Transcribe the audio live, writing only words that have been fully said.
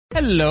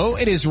Hello,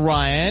 it is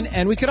Ryan,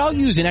 and we could all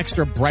use an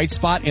extra bright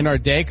spot in our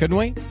day, couldn't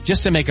we?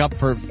 Just to make up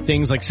for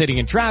things like sitting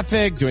in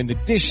traffic, doing the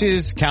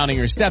dishes, counting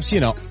your steps,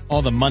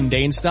 all the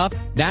mundane stuff.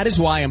 That is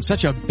why I'm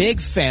such a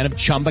big fan of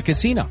Chumba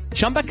Casino.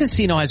 Chumba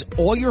Casino has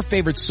all your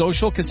favorite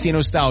social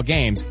casino-style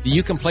games that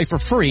you can play for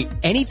free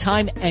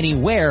anytime,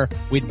 anywhere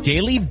with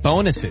daily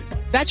bonuses.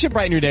 That should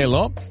brighten your day a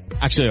little.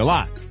 Actually, a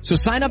lot. So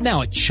sign up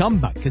now at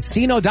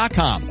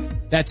ChumbaCasino.com.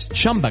 That's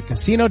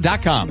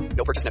ChumbaCasino.com.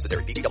 No purchase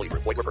necessary. VGW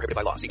Group. Void where prohibited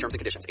by law. See terms and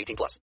conditions.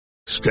 18+.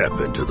 Step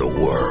into the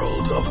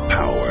world of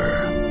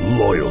power,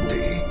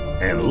 loyalty,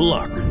 and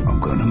luck.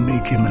 I'm gonna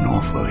make him an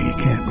offer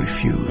he can't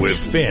refuse. With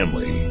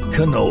family,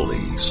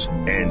 cannolis,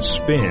 and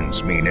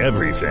spins mean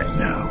everything.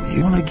 Now,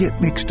 you wanna get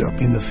mixed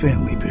up in the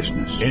family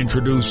business.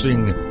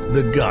 Introducing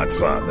The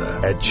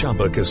Godfather at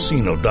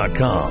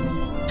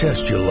ChumbaCasino.com.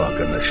 Test your luck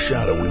in the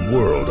shadowy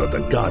world of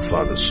The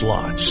Godfather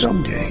slot.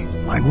 Someday,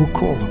 I will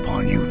call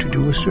upon you to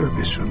do a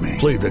service for me.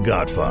 Play The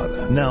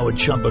Godfather now at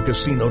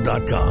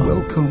ChumbaCasino.com.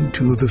 Welcome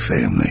to the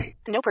family.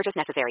 No purchase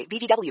necessary.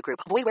 VGW Group.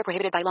 Void where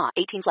prohibited by law.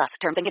 18+.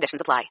 Terms and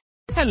conditions apply.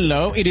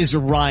 Hello, it is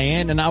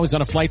Ryan, and I was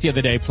on a flight the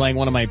other day playing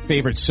one of my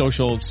favorite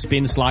social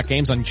spin slot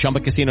games on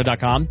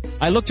ChumbaCasino.com.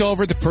 I looked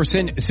over at the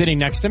person sitting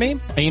next to me,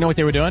 and you know what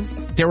they were doing?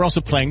 They were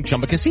also playing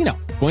Chumba Casino.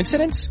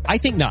 Coincidence? I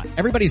think not.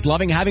 Everybody's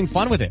loving having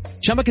fun with it.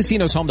 Chumba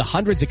Casino is home to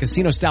hundreds of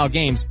casino-style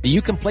games that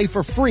you can play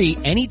for free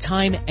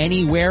anytime,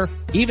 anywhere,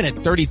 even at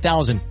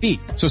 30,000 feet.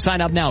 So sign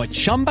up now at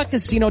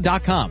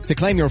ChumbaCasino.com to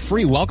claim your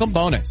free welcome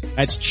bonus.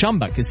 That's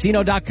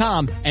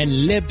ChumbaCasino.com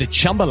and live the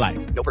Chumba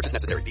life. No purchase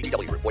necessary.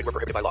 VGW Group. Void where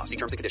prohibited by law. See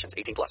terms and conditions.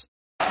 18+.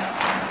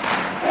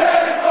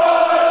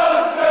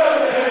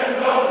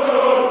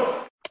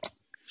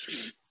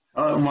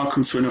 Hello and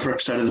welcome to another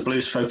episode of the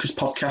Blues Focus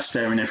podcast,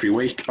 airing every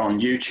week on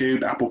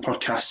YouTube, Apple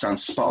Podcasts and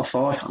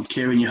Spotify. I'm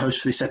Kieran, your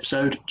host for this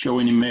episode.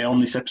 Joining me on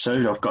this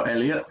episode, I've got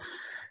Elliot.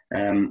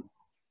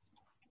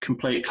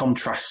 Complete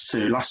contrast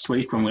to last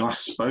week when we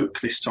last spoke.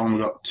 This time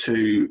we've got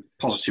two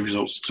positive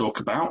results to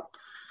talk about.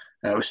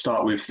 We'll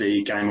start with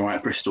the game away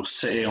at Bristol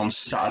City on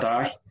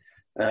Saturday.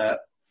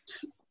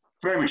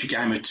 Very much a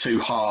game of two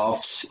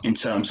halves in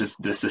terms of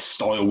the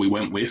style we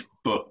went with,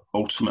 but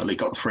ultimately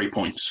got the 3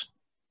 points.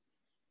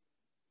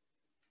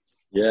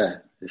 Yeah,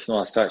 it's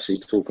nice to actually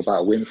talk about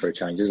a win for a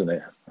change, isn't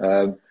it?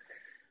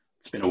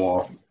 It's been a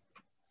while.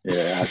 Yeah,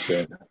 it has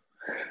been.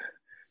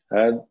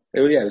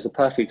 It was a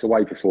perfect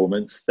away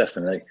performance,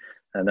 definitely,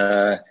 and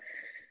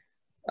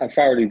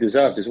thoroughly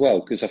deserved as well.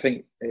 Because I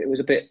think it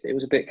was a bit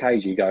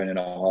cagey going in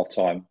at half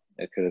time.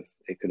 It could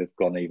have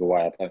gone either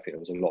way. I don't think there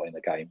was a lot in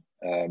the game.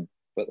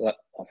 But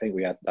I think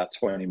we had that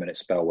 20-minute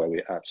spell where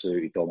we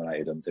absolutely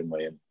dominated them, didn't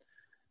we? And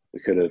we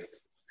could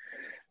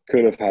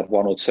have had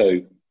one or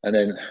two. And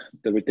then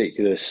the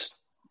ridiculous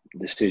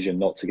decision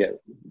not to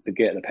get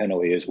the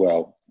penalty as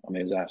well. I mean,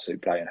 it was an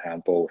absolute blatant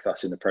handball. If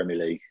that's in the Premier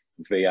League,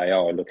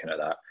 VAR looking at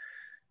that,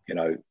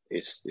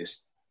 it's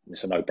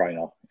a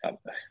no-brainer.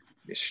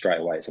 It's straight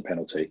away, it's a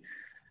penalty.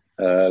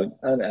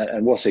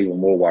 And what's even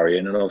more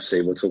worrying, and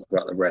obviously we'll talk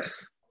about the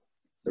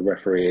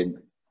refereeing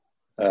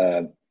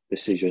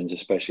decisions,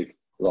 especially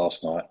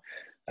last night.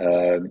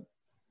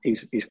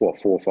 He's 4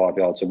 or 5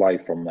 yards away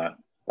from that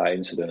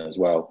incident as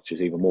well, which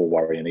is even more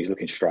worrying. He's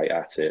looking straight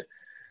at it.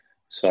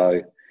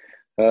 So,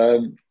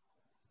 and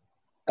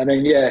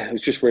then, it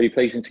was just really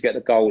pleasing to get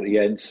the goal at the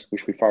end,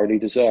 which we thoroughly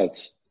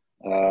deserved.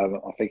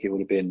 I think it would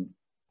have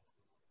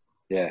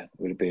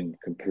been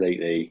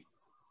completely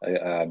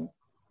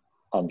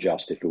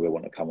unjust if we were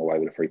wanting to come away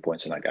with the 3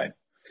 points in that game.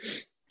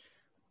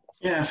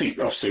 Yeah, I think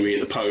obviously we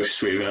hit the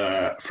post with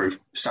through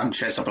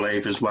Sanchez, I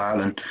believe, as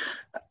well.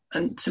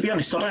 And to be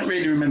honest, I don't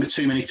really remember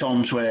too many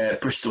times where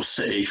Bristol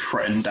City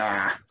threatened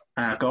our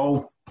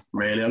goal,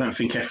 really. I don't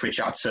think Etheridge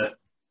had to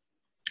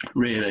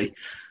really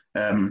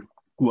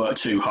work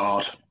too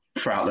hard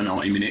throughout the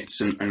 90 minutes.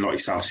 And like you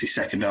said, obviously,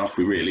 second half,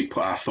 we really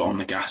put our foot on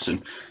the gas.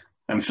 And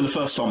for the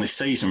first time this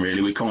season,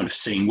 really, we kind of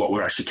seen what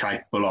we're actually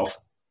capable of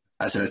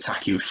as an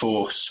attacking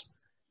force.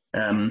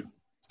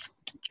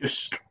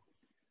 Just,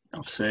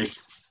 obviously,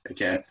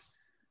 again,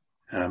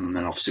 and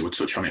obviously we'll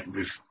touch on it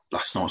with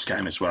last night's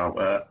game as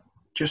well.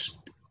 Just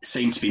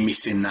seem to be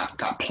missing that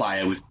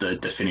player with the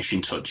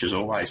finishing touch as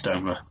always,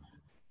 don't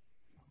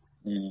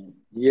we?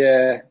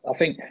 Yeah,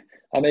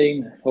 I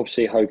mean,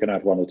 obviously Hogan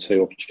had one or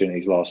two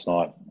opportunities last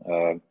night,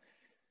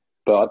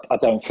 but I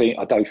don't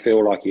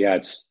feel like he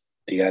had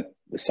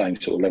the same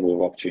sort of level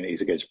of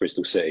opportunities against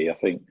Bristol City. I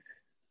think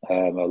a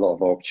lot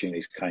of our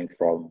opportunities came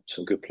from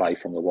some good play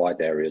from the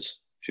wide areas,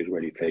 which was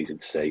really pleasing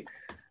to see,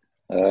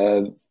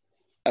 and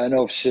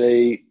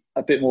obviously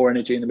a bit more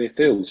energy in the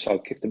midfield. So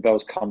Clifton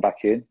Bell's come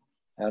back in.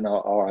 And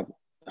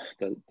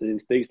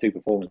these two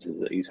performances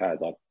that he's had,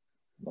 I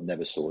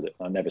never saw it.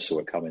 I never saw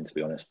it coming, to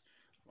be honest.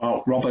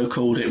 Well, Robbo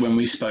called it when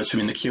we spoke to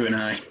him in the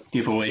Q&A the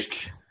other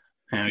week.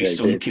 He's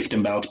sung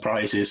Clifton Bell's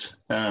praises.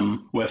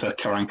 Whether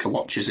Karanka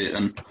watches it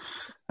and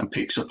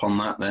picks up on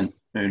that, then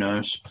who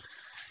knows?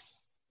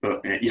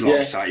 But like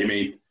I say, I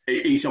mean,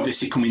 he's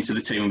obviously come into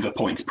the team with a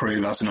point to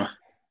prove, hasn't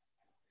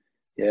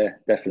he? Yeah,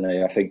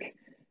 definitely. I think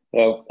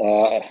Well,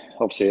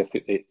 obviously,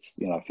 it's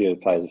a few of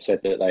the players have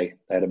said that they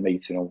had a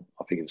meeting on,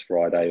 I think it was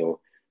Friday or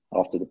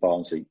after the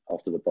Barnsley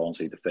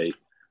defeat,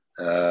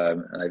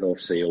 and they've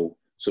obviously all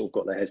sort of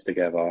got their heads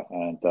together,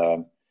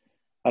 and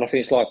I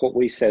think it's like what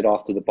we said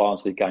after the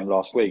Barnsley game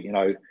last week.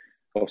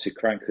 Obviously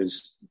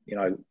Karanka's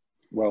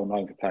well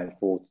known for playing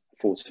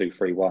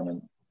 4-2-3-1,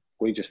 and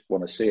we just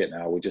want to see it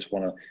now.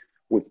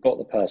 We've got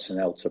the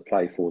personnel to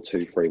play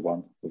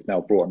 4-2-3-1. We've now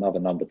brought another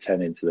number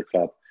 10 into the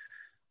club.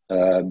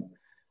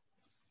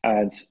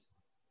 And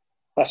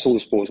that's all the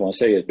sports want to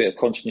see, a bit of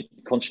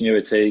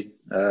continuity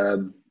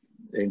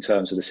in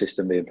terms of the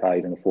system being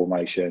played and the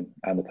formation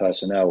and the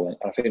personnel. And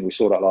I think we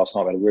saw that last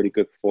night. We had a really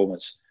good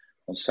performance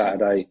on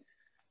Saturday.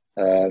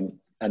 And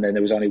then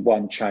there was only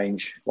one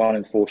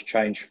enforced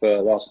change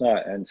for last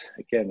night. And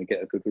again, we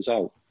get a good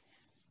result.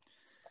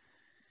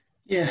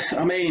 Yeah,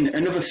 I mean,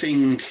 another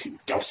thing,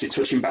 obviously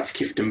touching back to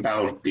Clifton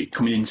Bell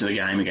coming into the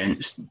game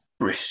against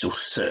Bristol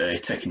City,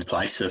 taking the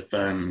place of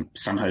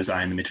San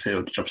Jose in the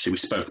midfield, which obviously we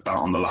spoke about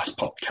on the last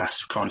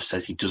podcast, kind of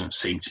says he doesn't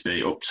seem to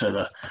be up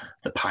to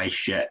the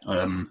pace yet. Do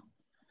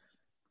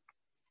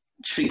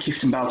you think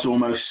Clifton Bell's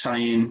almost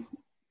saying,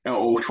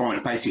 or trying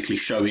to basically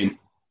showing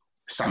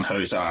San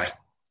Jose,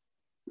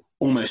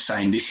 almost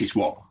saying this is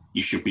what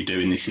you should be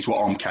doing, this is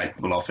what I'm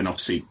capable of, and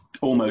obviously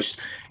almost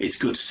it's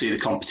good to see the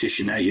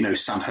competition there.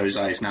 San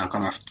Jose is now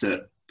going to have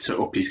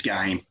to up his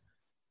game,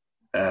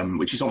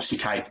 which he's obviously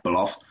capable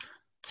of,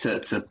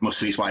 to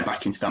muscle his way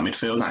back into that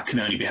midfield. That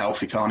can only be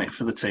healthy, can't it,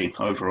 for the team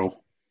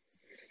overall?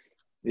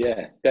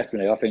 Yeah,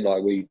 definitely. I think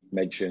like we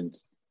mentioned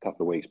a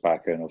couple of weeks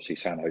back, and obviously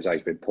San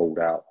Jose's been pulled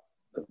out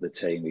of the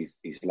team.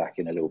 He's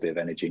lacking a little bit of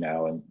energy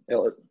now, and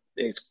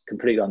it's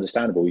completely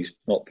understandable. He's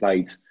not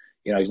played,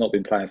 he's not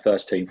been playing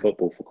first team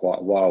football for quite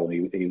a while, and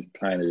he was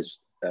playing as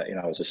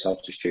as a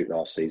substitute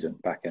last season,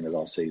 back end of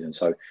last season.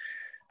 So,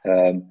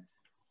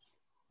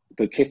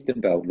 but Clifton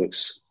Bell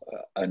looks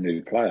a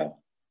new player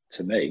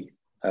to me.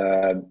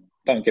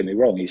 Don't get me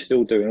wrong, he's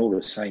still doing all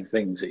the same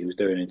things that he was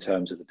doing in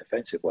terms of the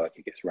defensive work.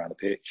 He gets around the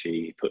pitch,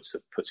 he puts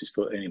his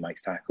foot in, he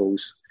makes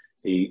tackles,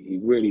 he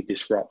really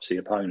disrupts the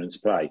opponent's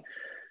play,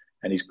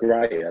 and he's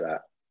great at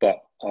that. But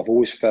I've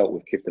always felt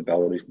with Clifton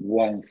Bell, there's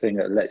one thing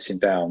that lets him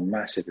down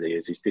massively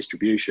is his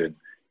distribution.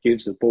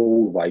 Gives the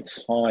ball away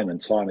time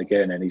and time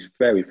again, and he's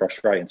very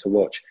frustrating to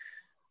watch.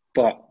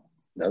 But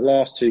the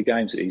last two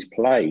games that he's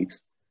played,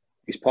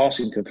 his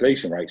passing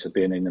completion rates have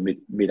been in the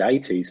mid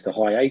 80s to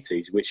high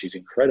 80s, which is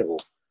incredible.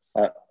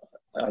 I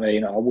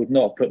mean, I would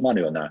not have put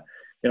money on that.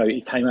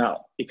 He came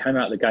out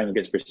of the game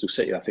against Bristol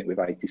City, I think, with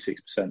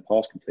 86%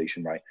 pass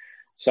completion rate.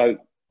 So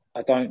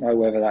I don't know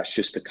whether that's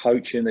just the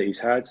coaching that he's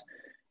had.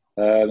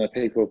 And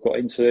people have got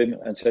into him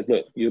and said,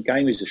 look, your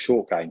game is a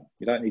short game.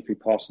 You don't need to be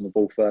passing the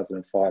ball further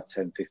than 5,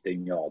 10,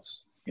 15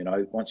 yards.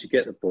 Once you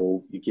get the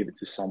ball, you give it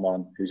to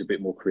someone who's a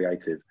bit more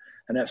creative.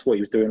 And that's what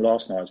he was doing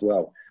last night as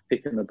well,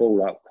 picking the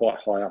ball up quite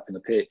high up in the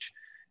pitch.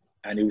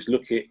 And he was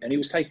looking, and he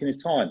was taking his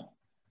time.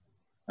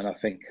 And I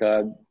think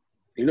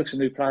he looks a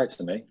new player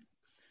to me.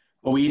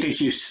 Well, you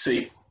did used to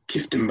see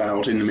Clifton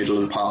Bell in the middle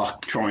of the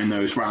park, trying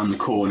those round the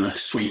corner,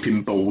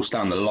 sweeping balls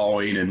down the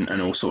line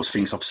and all sorts of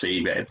things.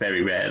 Obviously,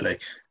 very rarely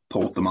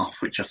pulled them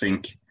off, which I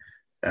think,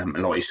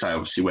 like you say,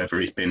 obviously, whether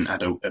he's been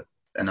had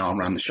an arm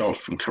around the shoulder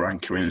from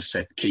Karanka and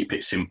said, keep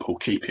it simple,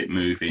 keep it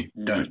moving,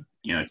 don't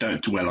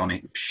dwell on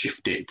it,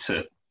 shift it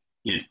to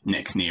your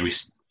next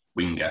nearest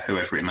winger,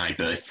 whoever it may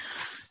be.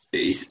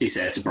 He's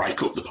there to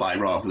break up the play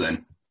rather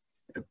than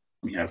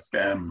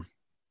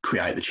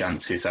create the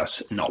chances.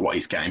 That's not what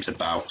his game's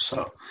about.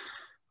 So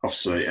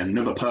obviously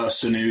another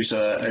person who's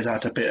has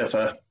had a bit of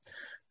a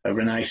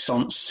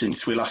renaissance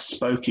since we last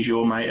spoke is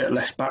your mate at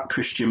left back,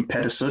 Christian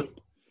Pedersen.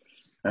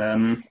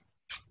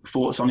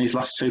 Thoughts on his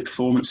last two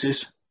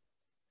performances?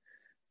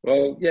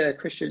 Well, yeah,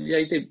 Christian,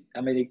 he did.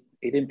 I mean,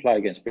 he didn't play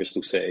against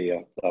Bristol City.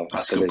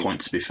 That's a good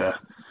point, to be fair.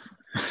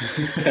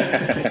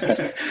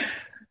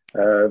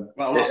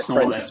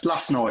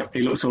 Last night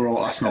he looked all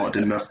right. Last night,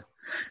 didn't he?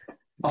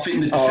 I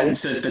think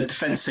the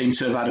defence seemed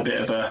to have had a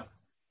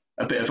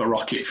bit of a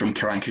rocket from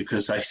Karanka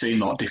because they seem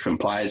like different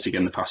players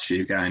again the past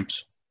few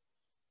games.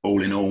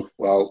 All in all,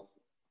 well,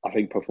 I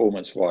think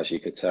performance-wise,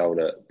 you could tell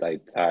that they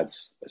had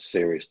a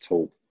serious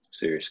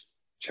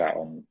chat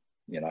on,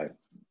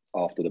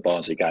 after the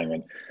Barnsley game,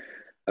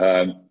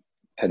 and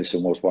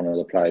Pedersen was one of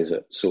the players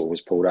that sort of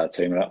was pulled out of the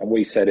team. And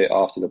we said it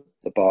after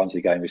the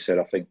Barnsley game. We said,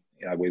 I think,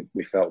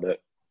 we felt that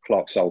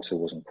Clark Salter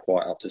wasn't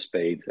quite up to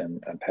speed,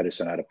 and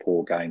Pedersen had a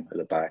poor game at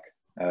the back.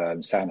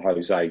 San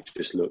Jose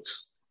just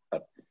looks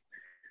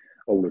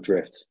all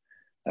adrift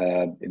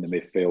in the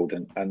midfield,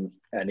 and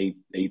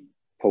he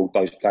pulled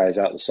those players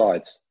out the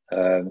sides.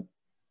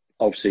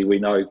 Obviously, we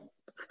know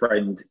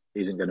Friend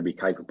isn't going to be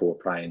capable of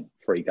playing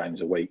 3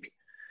 games a week,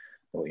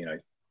 or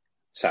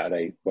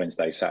Saturday,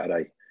 Wednesday,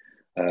 Saturday.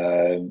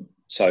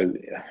 So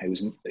it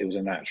was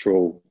a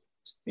natural,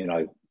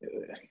 it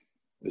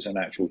was a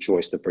natural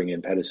choice to bring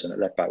in Pedersen at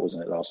left back,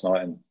 wasn't it, last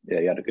night? And yeah,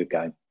 he had a good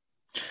game.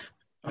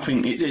 I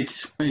think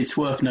it's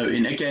worth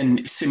noting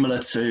again, similar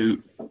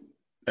to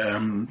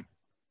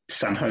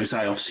San Jose,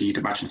 obviously you'd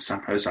imagine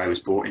San Jose was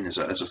brought in as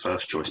a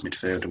first choice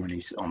midfielder when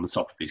he's on the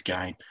top of his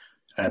game.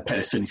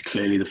 Pedersen is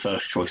clearly the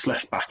first choice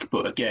left back,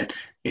 but again,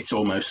 it's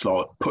almost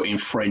like putting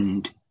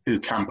Friend, who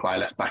can play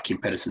left back, in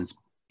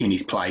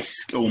his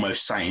place,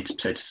 almost saying to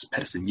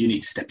Pedersen, you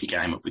need to step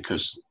your game up,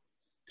 because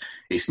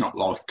it's not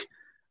like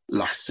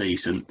last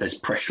season. There's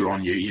pressure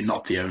on you. You're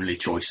not the only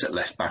choice at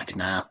left back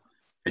now,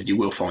 and you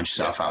will find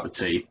yourself out of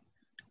the team.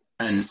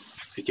 And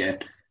again,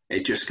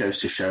 it just goes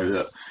to show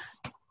that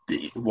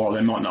while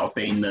there might not have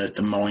been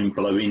the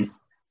mind-blowing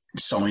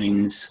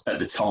signings at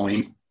the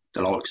time,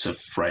 the likes of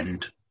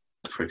Friend,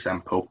 for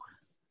example,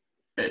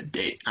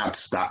 it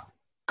adds that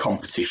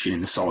competition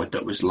in the side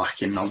that was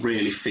lacking. I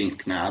really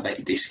think now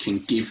that this can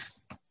give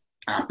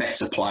our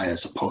better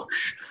players a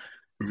push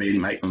and really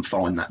make them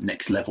find that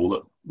next level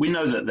that we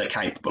know that they're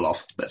capable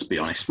of. Let's be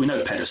honest. We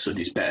know Pedersen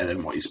is better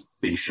than what he's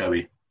been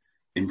showing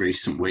in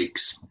recent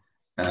weeks.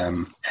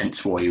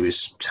 Hence why he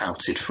was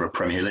touted for a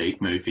Premier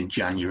League move in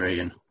January.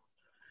 And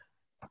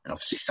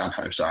obviously San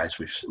Jose, as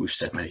we've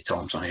said many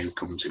times on here,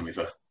 comes in with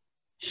a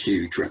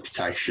huge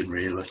reputation,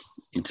 really,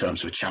 in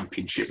terms of a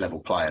championship level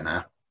player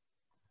now.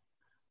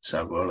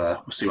 So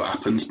we'll see what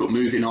happens. But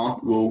moving on,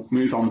 we'll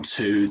move on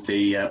to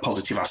the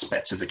positive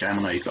aspects of the game.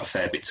 I know you've got a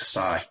fair bit to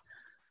say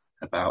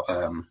about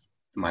the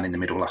man in the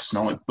middle last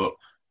night, but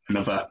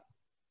another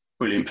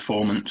brilliant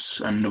performance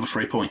and another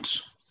 3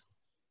 points.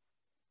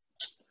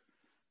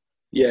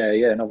 Yeah,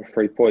 another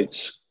 3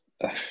 points.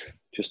 I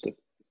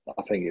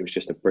think it was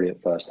just a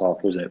brilliant first half,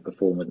 wasn't it?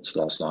 Performance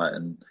last night,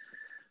 and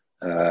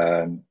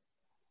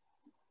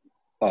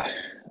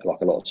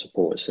like a lot of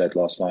supporters said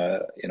last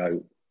night,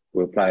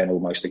 we were playing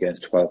almost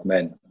against 12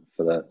 men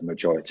for the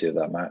majority of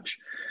that match.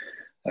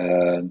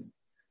 I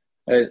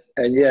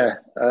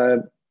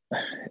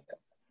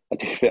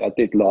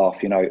did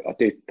laugh. I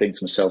did think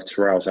to myself,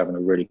 Terrell's having a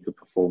really good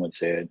performance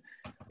here. And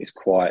it's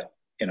quite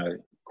a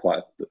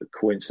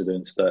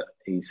coincidence that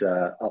he's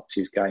upped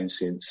his game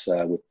since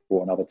we've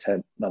brought another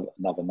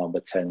number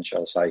 10,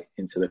 shall I say,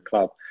 into the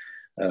club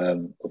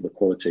of the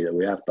quality that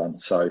we have done.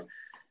 So,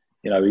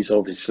 he's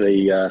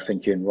obviously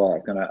thinking,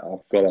 right,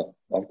 I've got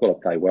to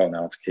play well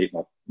now to keep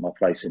my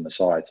place in the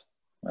side.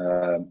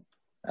 I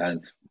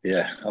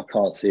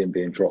can't see him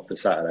being dropped for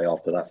Saturday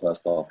after that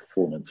first half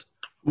performance.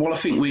 Well, I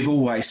think we've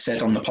always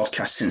said on the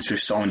podcast since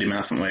we've signed him,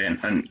 haven't we?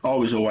 And I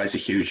was always a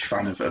huge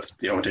fan of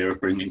the idea of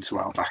bringing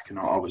Terrell back, and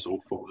I was all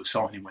for the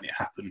signing when it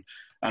happened.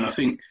 And I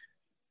think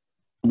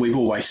we've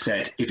always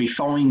said, if he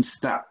finds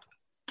that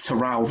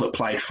Terrell that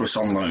played for us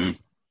on loan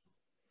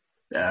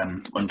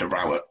under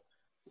Rowett,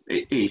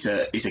 he's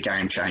a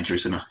game changer,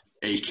 isn't he?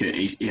 He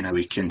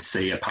can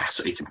see a pass,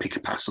 he can pick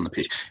a pass on the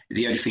pitch.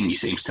 The only thing he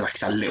seems to lack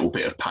is a little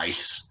bit of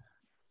pace.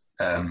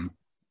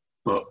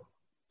 But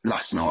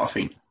last night, I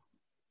think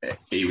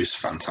he was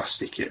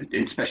fantastic,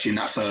 especially in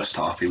that first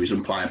half. He was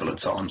unplayable at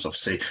times.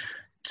 Obviously,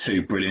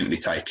 2 brilliantly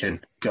taken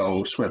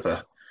goals,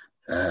 whether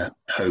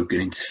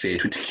Hogan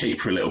interfered with the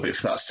keeper a little bit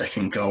for that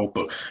second goal.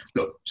 But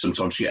look,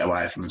 sometimes you get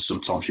away with them and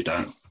sometimes you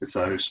don't with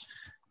those.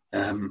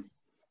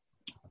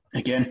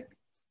 Again,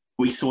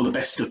 we saw the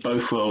best of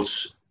both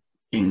worlds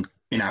in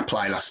our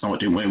play last night,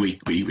 didn't we?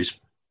 We was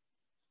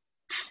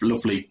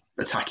lovely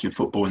attacking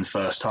football in the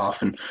first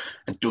half and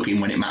dug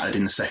in when it mattered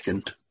in the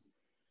second.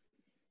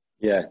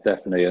 Yeah,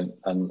 definitely.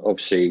 And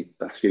obviously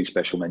a few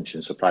special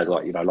mentions for players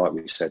like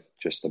we said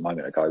just a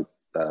moment ago,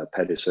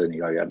 Pedersen,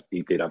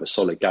 he did have a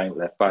solid game at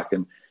left back.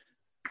 And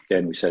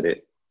again, we said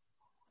it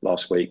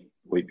last week,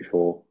 week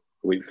before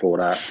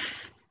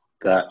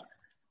that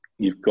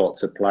you've got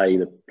to play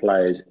the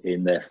players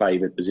in their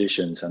favoured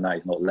positions, and that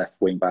is not left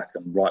wing back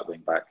and right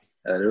wing back.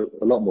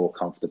 A lot more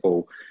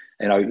comfortable.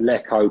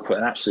 Lecco put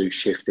an absolute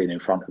shift in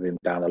front of him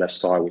down the left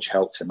side, which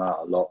helped him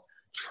out a lot,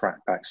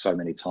 tracked back so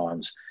many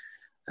times.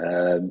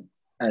 And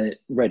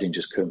Reading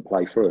just couldn't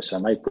play through us.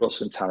 And they've got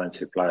some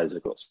talented players.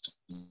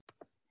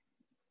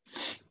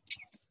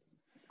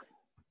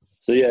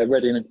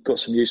 Reading have got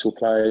some useful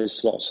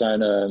players. Like I'm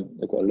saying,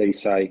 they've got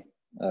Elise,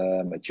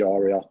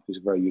 Ajaria, who's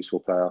a very useful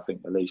player. I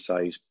think Elise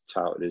is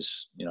touted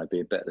as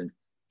being better than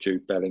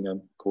Jude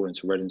Bellingham, according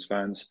to Reading's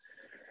fans.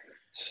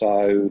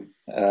 So,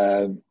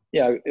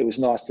 it was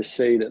nice to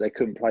see that they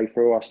couldn't play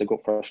through us. They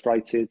got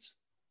frustrated,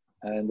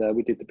 and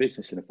we did the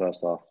business in the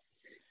first half.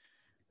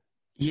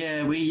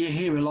 Yeah, you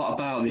hear a lot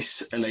about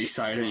this Elise,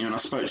 don't you? And I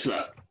spoke to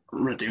that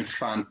Reading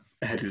fan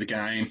ahead of the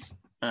game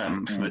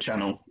for the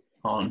channel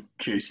on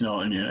Tuesday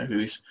night, and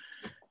who's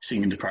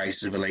singing the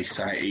praises of Elise.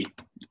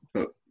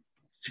 But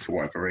for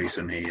whatever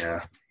reason, he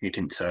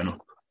didn't turn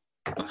up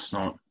last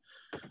night.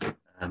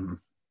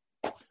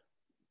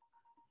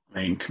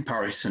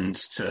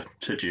 Comparisons to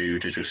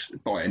Jude are just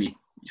for any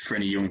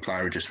young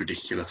player are just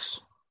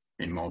ridiculous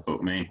in my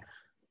book.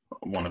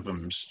 One of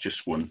them's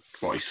just won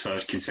his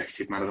third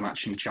consecutive man of the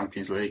match in the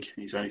Champions League.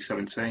 He's only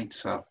 17,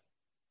 so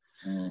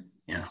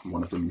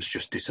one of them's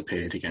just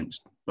disappeared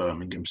against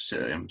Birmingham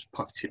City and was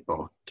pocketed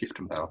by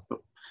Clifton Bell. But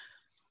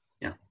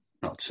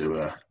not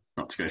to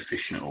go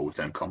fishing at all with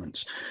them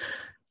comments.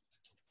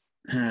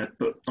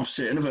 But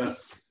obviously another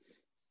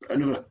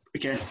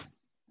again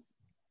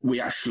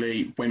we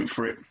actually went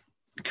for it.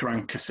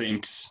 Karanka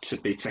seems to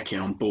be taking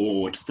on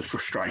board the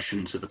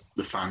frustrations of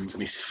the fans,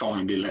 and he's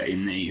finally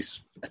letting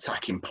these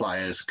attacking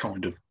players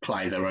kind of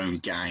play their own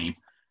game,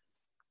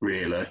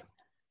 really.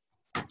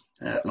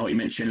 Like you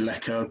mentioned,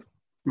 Leko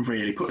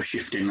really put a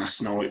shift in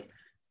last night.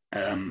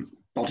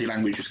 Body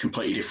language was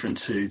completely different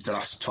to the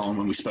last time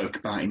when we spoke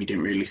about him. He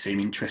didn't really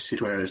seem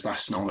interested, whereas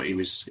last night he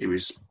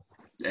was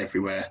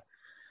everywhere.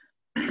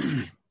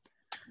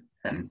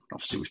 And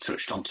obviously we've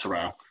touched on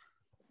Terrell.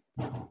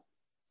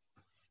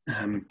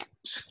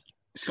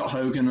 Scott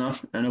Hogan,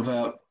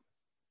 another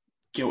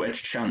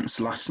gilt-edged chance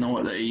last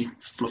night that he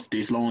fluffed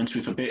his lines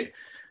with a bit.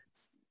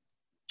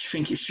 Do you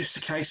think it's just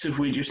a case of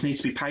we just need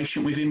to be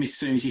patient with him as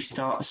soon as he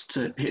starts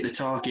to hit the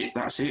target,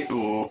 that's it?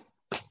 Or,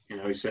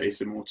 is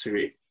there more to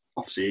it,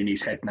 obviously, in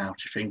his head now,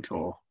 do you think?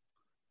 Or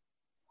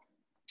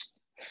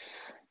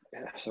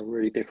it's a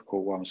really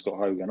difficult one, Scott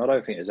Hogan. I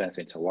don't think there's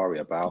anything to worry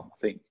about.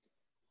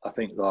 I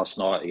think last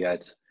night he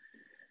had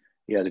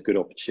a good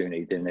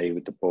opportunity, didn't he,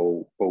 with the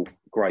ball,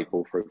 great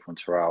ball through from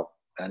Terrell,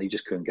 and he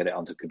just couldn't get it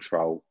under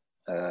control.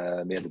 He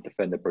had the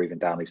defender breathing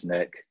down his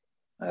neck.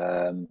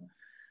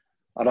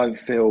 I don't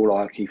feel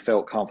like he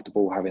felt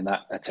comfortable having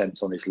that attempt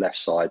on his left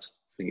side.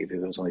 I think if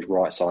it was on his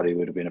right side, he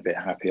would have been a bit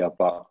happier.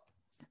 But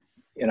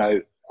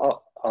I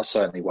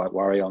certainly won't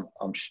worry.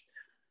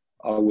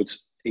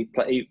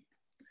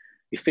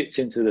 He fits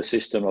into the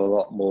system a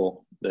lot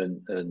more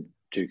than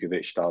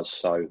Djukovic does.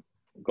 So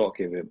we've got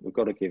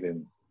to give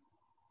him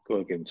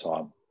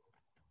time.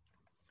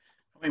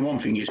 I mean, one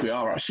thing is we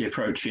are actually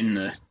approaching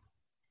the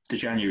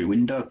January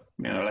window,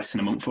 less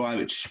than a month away,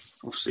 which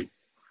obviously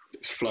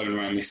it's flown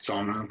around this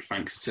time around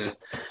thanks to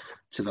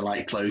the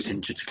late closing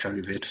due to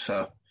COVID.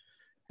 So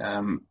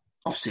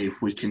obviously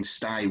if we can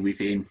stay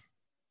within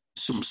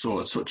some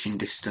sort of touching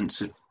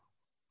distance of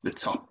the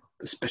top,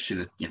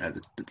 especially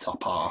the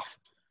top half,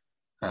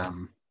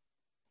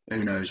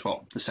 who knows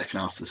what the second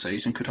half of the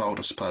season could hold,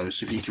 I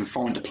suppose. If you can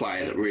find a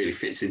player that really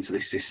fits into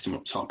this system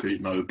up top, who's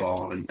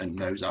mobile and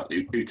knows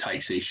who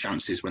takes these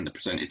chances when they're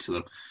presented to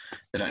them,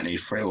 they don't need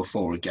 3 or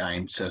 4 a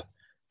game to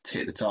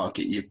hit the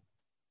target. You've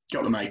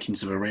got the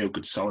makings of a real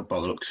good side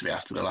by the looks of it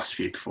after the last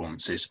few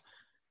performances.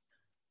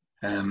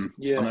 I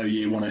know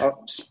you want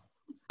to...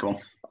 Go on.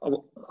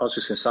 I was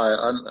just going to say,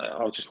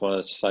 I just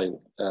wanted to say,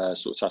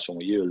 sort of touch on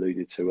what you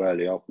alluded to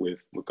earlier with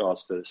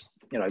regards to this.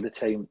 The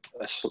team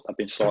have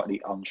been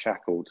slightly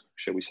unshackled,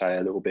 shall we say,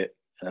 a little bit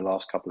in the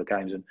last couple of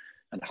games, and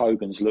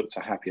Hogan's looked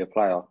a happier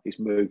player. His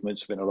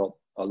movements have been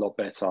a lot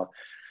better.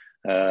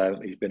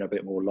 He's been a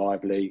bit more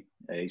lively.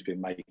 He's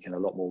been making a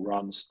lot more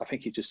runs. I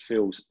think he just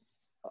feels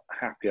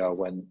happier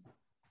when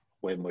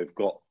we've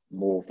got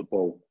more of the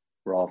ball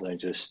rather than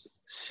just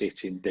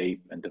sitting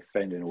deep and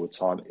defending all the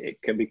time.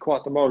 It can be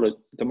quite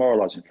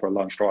demoralising for a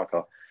lone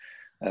striker,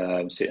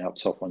 sitting up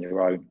top on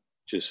your own,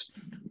 just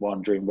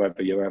wondering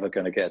whether you're ever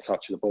going to get a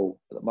touch of the ball.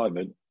 At the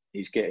moment,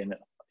 he's getting,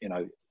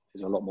 there's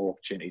a lot more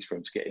opportunities for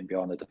him to get in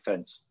behind the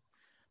defence.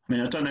 I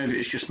mean, I don't know if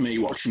it's just me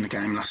watching the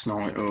game last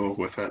night or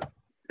whether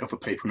other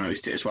people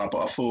noticed it as well,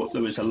 but I thought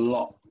there was a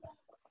lot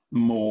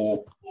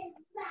more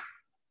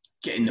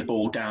getting the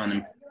ball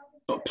down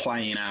but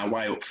playing our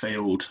way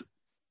upfield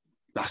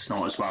last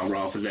night as well,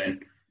 rather than,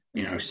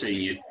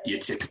 seeing your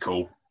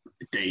typical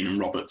Dean and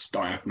Roberts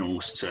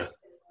diagonals to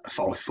a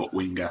 5-foot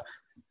winger.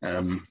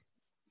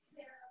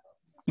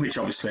 Which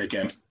obviously,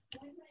 again,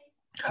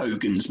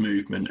 Hogan's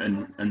movement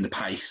and the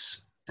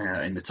pace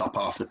in the top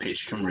half of the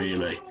pitch can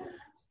really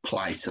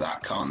play to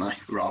that, can't they?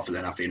 Rather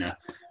than having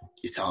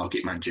your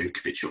target man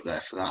Djukovic up there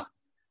for that.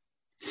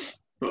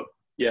 But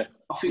yeah,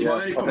 I think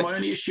my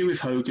only issue with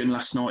Hogan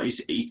last night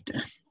is he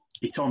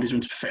timed his run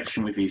to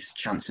perfection with his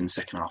chance in the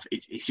second half.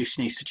 He just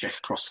needs to check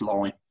across the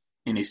line.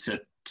 He needs to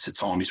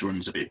time his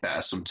runs a bit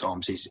better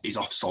sometimes. He's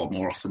offside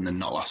more often than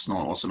not last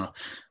night, wasn't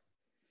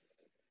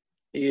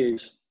he? He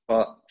is,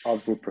 but I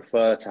would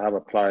prefer to have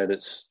a player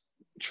that's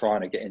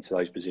trying to get into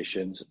those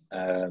positions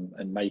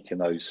and making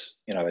those,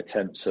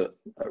 attempts at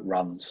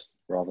runs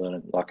rather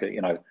than like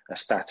a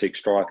static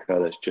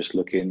striker that's just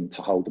looking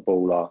to hold the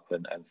ball up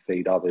and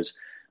feed others.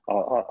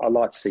 I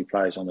like to see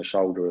players on the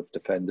shoulder of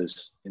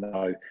defenders,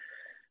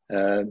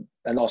 and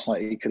last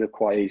night he could have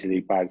quite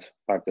easily bagged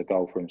the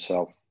goal for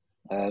himself.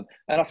 And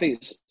I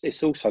think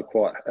it's also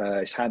quite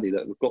it's handy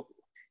that we've got,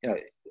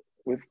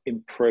 we've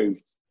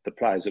improved the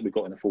players that we've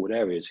got in the forward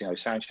areas.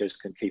 Sanchez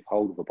can keep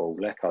hold of the ball.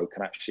 Leko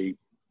can actually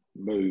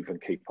move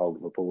and keep hold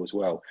of the ball as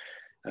well.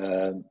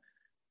 And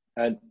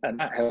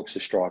that helps the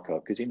striker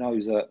because he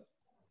knows that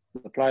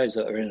the players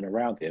that are in and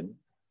around him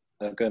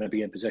are going to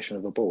be in possession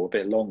of the ball a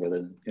bit longer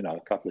than, a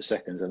couple of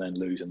seconds and then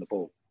losing the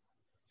ball.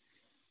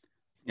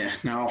 Yeah,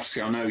 now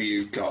obviously I know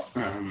you've got,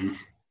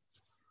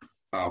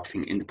 I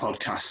think in the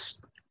podcast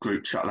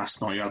group chat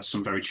last night you had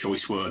some very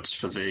choice words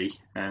for the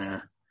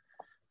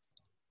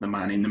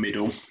man in the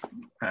middle,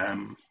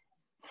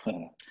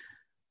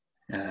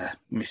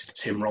 Mr.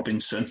 Tim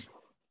Robinson,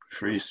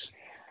 for his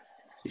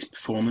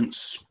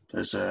performance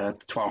as a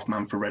 12th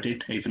man for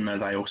Reading, even though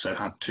they also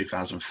had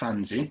 2,000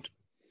 fans in.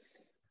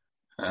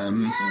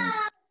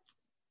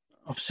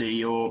 obviously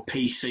your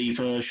PC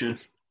version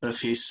of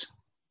his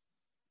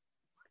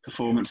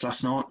performance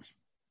last night?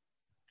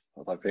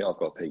 I don't think I've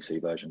got a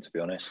PC version, to be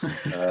honest.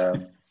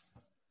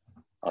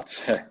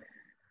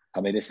 I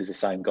mean, this is the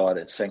same guy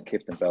that sent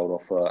Kieftenbeld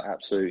off for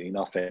absolutely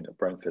nothing at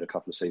Brentford a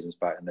couple of seasons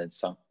back, and then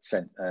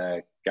sent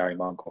Gary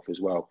Monk off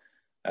as well.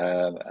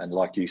 And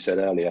like you said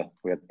earlier,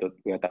 we had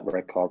that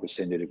red card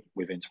rescinded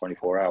within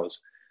 24 hours.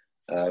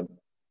 I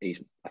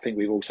think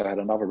we've also had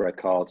another red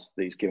card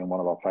that he's given one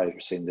of our players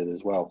rescinded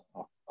as well.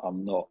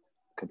 I'm not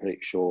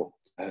completely sure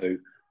who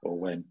or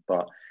when,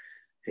 but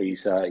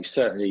he's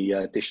certainly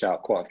dished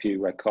out quite a few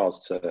red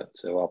cards to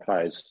our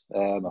players.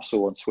 I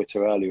saw on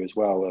Twitter earlier as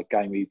well a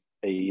game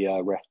he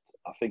ref,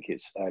 I think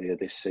it's earlier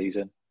this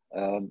season,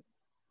 for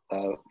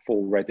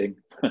Reading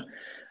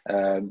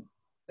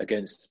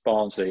against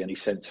Barnsley, and he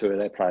sent two of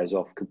their players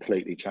off,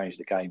 completely changed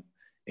the game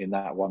in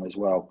that one as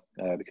well,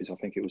 because I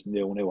think it was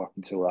 0-0 up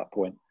until that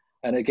point.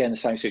 And again, the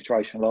same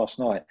situation last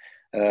night.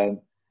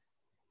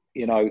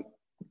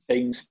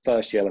 Dean's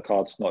first yellow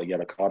card's not a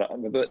yellow card,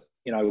 but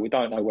we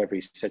don't know whether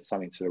he said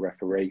something to the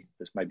referee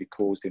that's maybe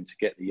caused him to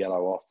get the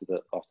yellow after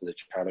the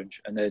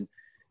challenge. And then,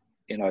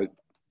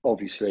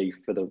 obviously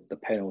for the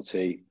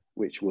penalty,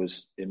 which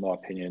was, in my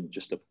opinion,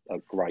 just a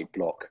great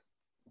block.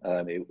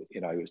 It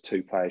was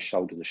two players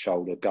shoulder to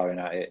shoulder going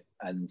at it,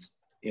 and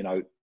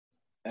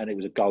it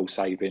was a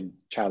goal-saving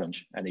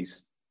challenge, and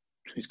he's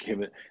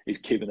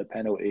given a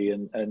penalty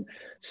and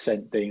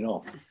sent Dean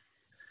off.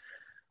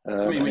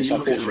 When you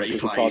look at the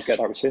replays, get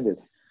that rescinded.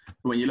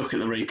 When you look at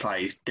the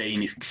replays,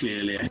 Dean is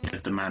clearly ahead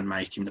of the man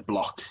making the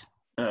block,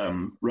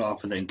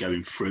 rather than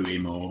going through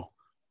him or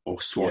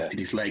swiping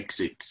his legs.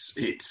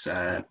 It's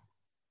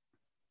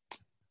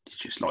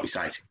just like you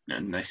say,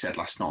 and they said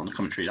last night on the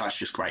commentary, that's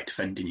just great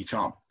defending. You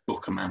can't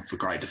book a man for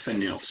great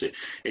defending. Obviously,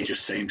 it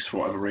just seems for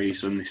whatever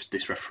reason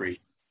this referee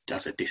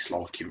has a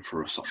disliking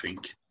for us, I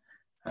think.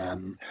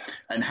 And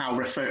how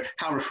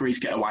referees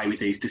get away with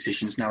these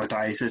decisions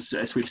nowadays,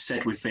 as we've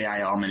said with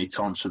VAR many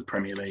times for the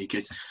Premier League,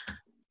 is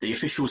the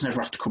officials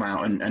never have to come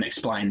out and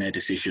explain their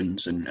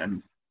decisions,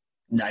 and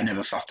they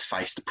never have to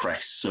face the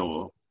press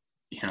or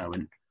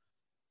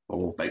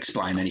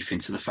explain anything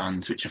to the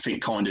fans, which I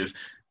think kind of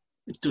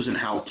doesn't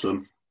help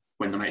them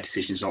when they make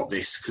decisions like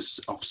this, because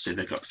obviously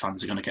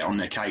fans are going to get on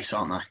their case,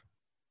 aren't they?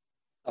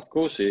 Of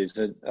course it is,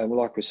 and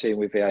like we're seeing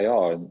with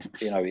VAR, and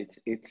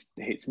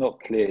it's not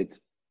cleared.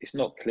 It's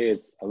not cleared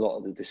a lot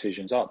of the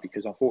decisions up,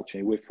 because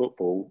unfortunately with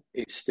football,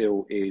 it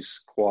still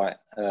is quite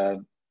a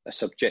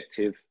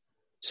subjective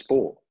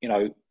sport.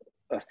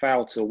 A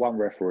foul to one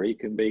referee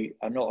can be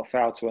not a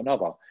foul to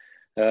another.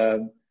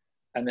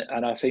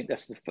 And I think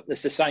that's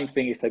the same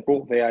thing if they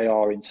brought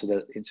VAR into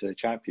the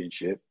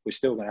Championship. We're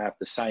still going to have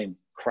the same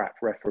crap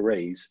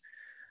referees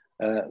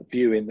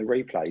viewing the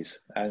replays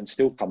and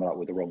still coming up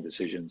with the wrong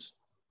decisions.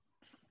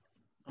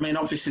 I mean,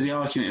 obviously the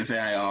argument of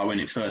VAR when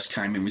it first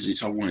came in was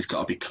it's got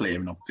to be clear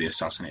and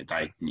obvious, hasn't it?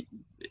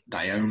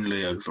 They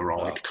only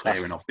override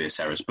clear and obvious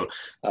errors. But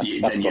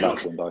then you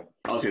look,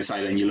 I was going to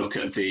say, then you look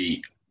at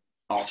the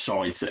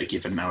offsides that are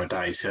given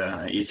nowadays.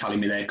 You're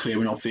telling me they're clear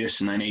and obvious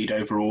and they need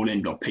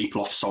overruling? But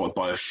people offside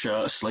by a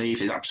shirt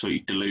sleeve is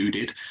absolutely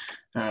deluded.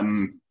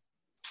 And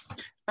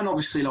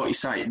obviously, like you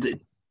say,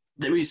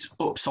 there is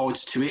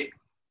upsides to it.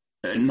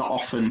 Not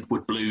often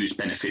would Blues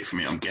benefit from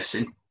it, I'm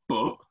guessing.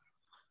 But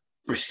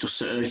Bristol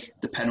City,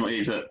 the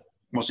penalty that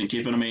wasn't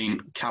given, I mean,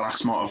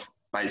 Callas might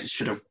as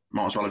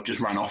well have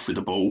just ran off with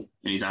the ball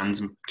in his hands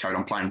and carried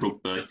on playing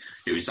rugby.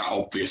 It was that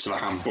obvious of a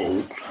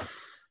handball.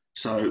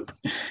 So,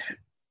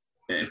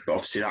 but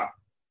obviously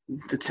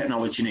the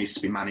technology needs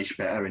to be managed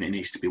better and it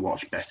needs to be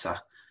watched better.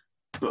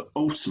 But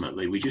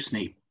ultimately, we just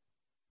need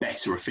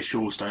better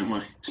officials, don't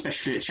we?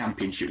 Especially at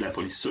Championship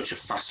level, it's such a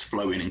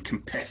fast-flowing and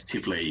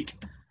competitive league.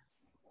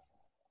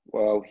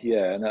 Well,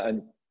 yeah,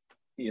 and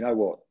you know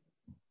what?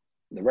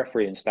 The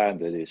refereeing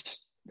standard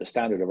the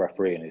standard of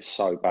refereeing is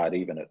so bad,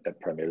 even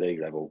at Premier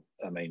League level.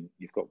 I mean,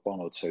 you've got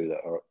one or two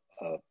that are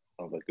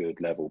of a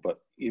good level,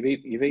 but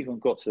we've even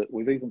got to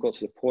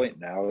the point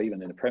now,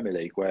 even in the Premier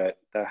League, where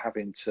they're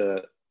having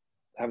to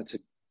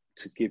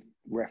give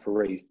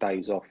referees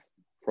days off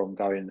from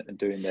going and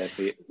doing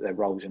their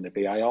roles in the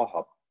VAR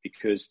hub,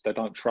 because they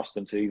don't trust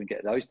them to even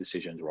get those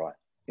decisions right.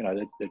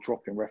 They're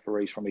dropping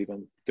referees from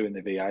even doing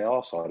the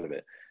VAR side of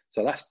it.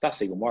 So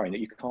that's even worrying,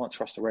 that you can't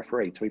trust a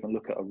referee to even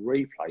look at a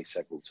replay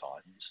several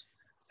times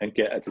and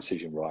get a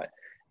decision right,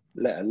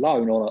 let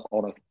alone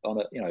on a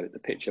the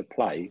pitch of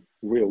play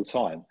real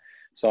time.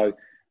 So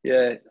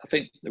yeah, I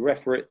think the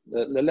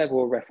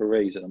level of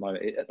referees at the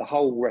moment, the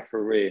whole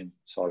refereeing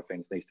side of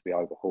things needs to be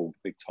overhauled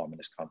big time in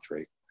this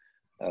country.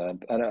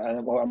 And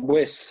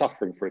we're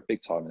suffering for it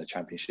big time in the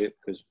Championship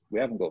because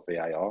we haven't got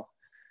VAR,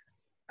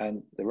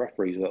 and the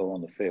referees that are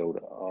on the field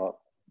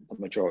the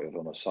majority of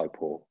them are so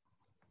poor.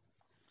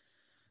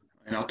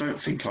 And I don't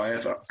think I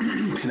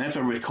can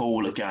ever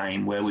recall a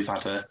game where we've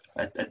had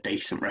a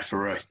decent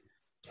referee.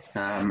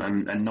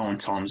 And 9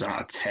 times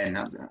out of 10.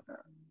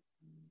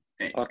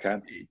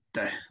 Okay.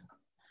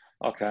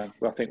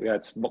 Well, I think we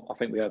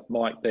had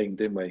Mike Dean,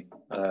 didn't we?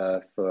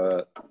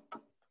 For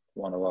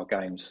one of our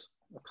games.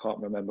 I can't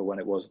remember when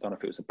it was. I don't know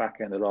if it was the back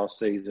end of last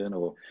season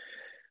or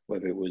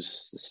whether it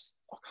was,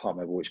 I can't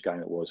remember which game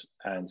it was.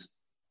 And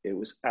it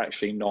was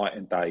actually night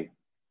and day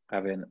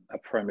having a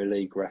Premier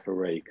League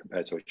referee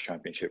compared to a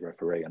Championship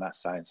referee. And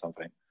that's saying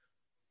something.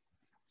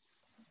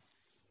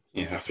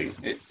 Yeah, I think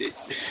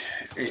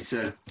it's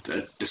a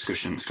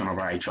discussion that's going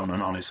to rage on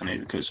and on, isn't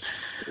it? Because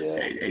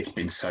it's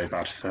been so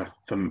bad for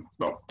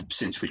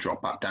since we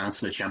dropped back down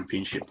to the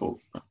Championship, or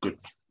a good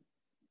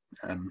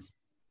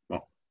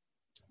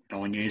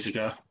 9 years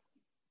ago.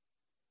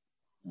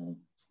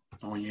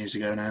 9 years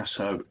ago now.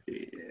 So,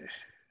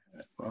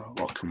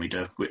 what can we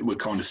do? We're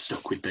kind of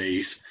stuck with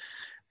these,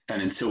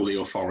 and until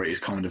the authorities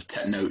kind of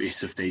take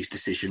notice of these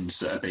decisions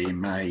that are being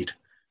made.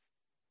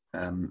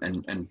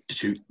 And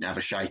to have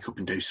a shake-up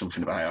and do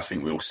something about it, I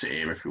think we'll sit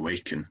here every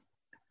week and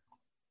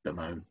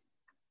bemoan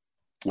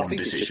one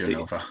decision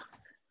over.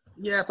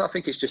 Yeah, but I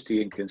think it's just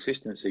the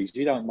inconsistencies.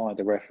 You don't mind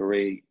the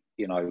referee,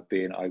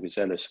 being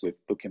overzealous with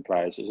booking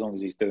players as long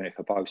as he's doing it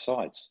for both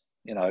sides.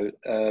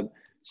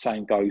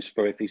 Same goes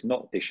for if he's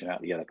not dishing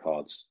out the yellow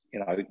cards.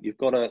 You've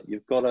got to.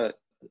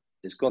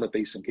 There's got to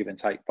be some give and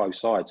take both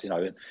sides.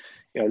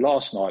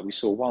 Last night we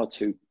saw one or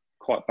two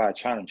quite bad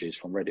challenges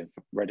from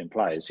Reading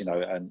players,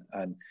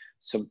 and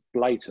some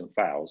blatant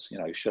fouls,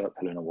 shirt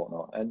pulling and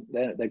whatnot, and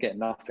they're getting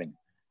nothing,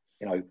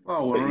 the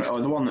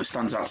one that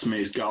stands out to me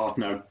is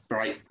Gardner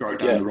broke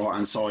down the right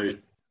hand side,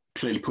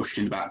 clearly pushed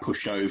in the back,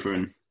 pushed over,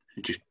 and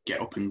just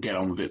get up and get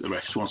on with it. The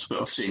refs wants,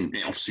 but I've seen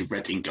obviously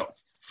Reading got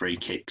free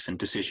kicks and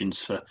decisions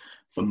for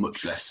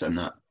much less than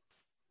that.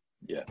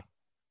 Yeah.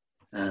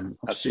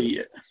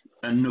 Obviously,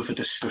 another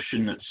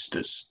discussion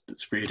that's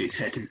reared its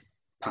head in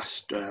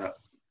past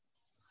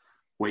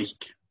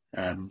week.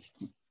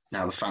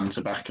 Now the fans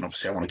are back, and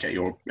obviously I want to get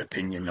your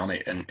opinion on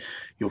it and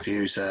your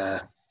views.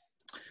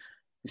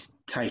 It's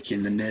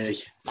taking the knee,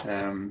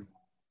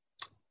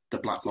 the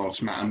Black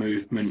Lives Matter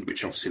movement,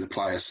 which obviously the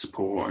players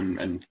support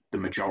and the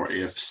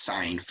majority of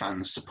sane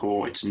fans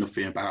support. It's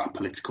nothing about a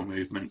political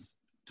movement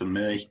for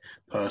me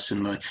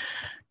personally.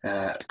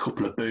 A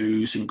couple of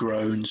boos and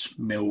groans,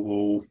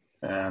 Millwall.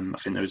 I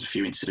think there was a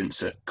few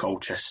incidents at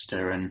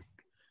Colchester and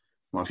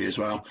my view as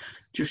well.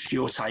 Just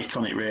your take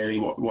on it, really.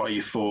 What are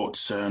your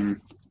thoughts?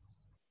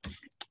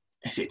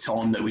 Is it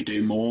time that we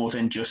do more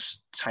than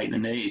just take the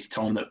knee? Is it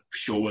time that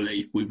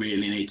surely we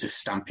really need to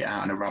stamp it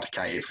out and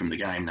eradicate it from the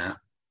game now,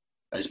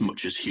 as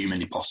much as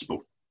humanly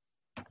possible?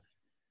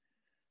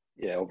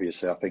 Yeah,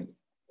 obviously, I think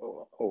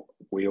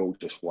we all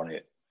just want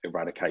it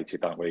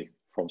eradicated, don't we,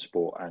 from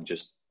sport and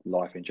just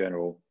life in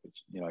general.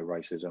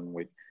 Racism,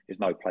 there's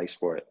no place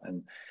for it.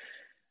 And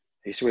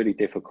it's really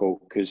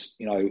difficult because,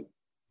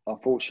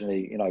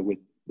 unfortunately, with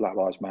Black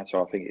Lives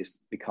Matter, I think it's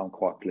become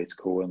quite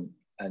political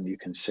and you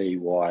can see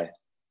why,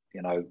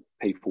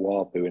 people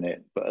are booing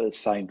it. But at the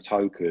same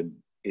token,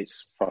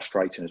 it's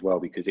frustrating as well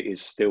because it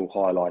is still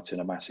highlighting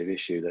a massive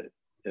issue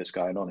that's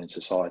going on in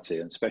society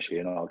and especially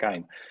in our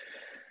game.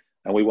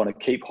 And we want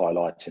to keep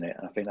highlighting it.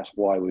 And I think that's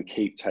why we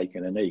keep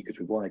taking a knee, because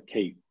we want to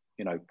keep,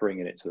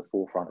 bringing it to the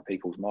forefront of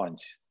people's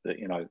minds that,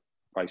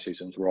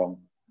 racism's wrong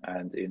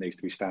and it needs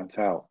to be stamped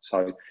out.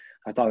 So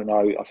I don't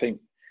know. I think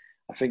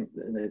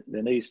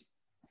there needs.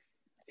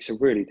 It's a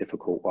really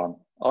difficult one.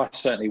 I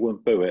certainly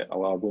wouldn't boo it. I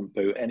wouldn't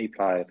boo any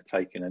player for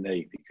taking a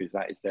knee because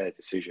that is their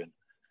decision.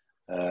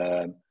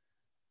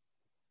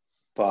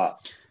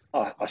 But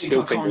I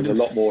still think there's a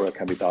lot more that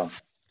can be done.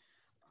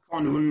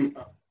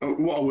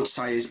 What I would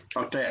say is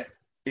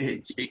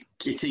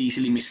it's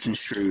easily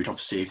misconstrued.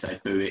 Obviously, if they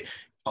boo it,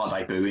 are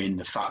they booing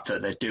the fact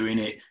that they're doing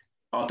it?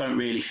 I don't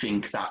really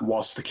think that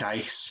was the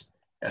case.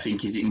 I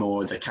think is it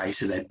more the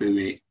case of they're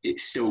booing it,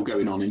 it's still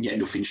going on and yet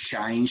nothing's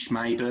changed,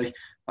 maybe.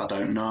 I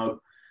don't know.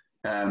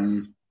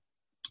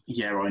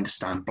 I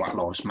understand Black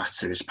Lives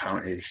Matter is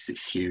apparently this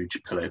huge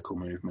political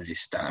movement,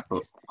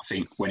 but I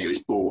think when it was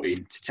brought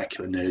in to take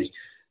a knee,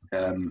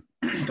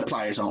 the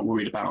players aren't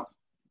worried about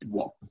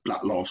what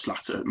Black Lives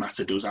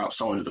Matter does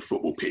outside of the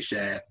football pitch.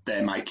 They're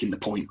making the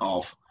point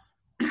of,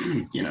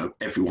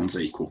 everyone's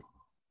equal.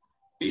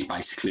 Is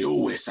basically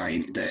all they're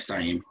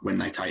saying when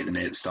they take the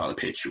knee at the start of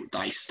the pitch.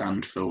 They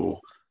stand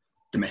for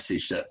the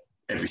message that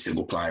every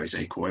single player is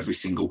equal, every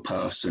single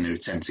person who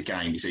attends a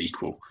game is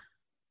equal.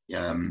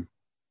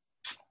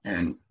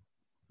 And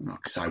like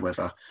I say,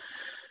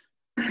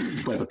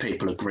 whether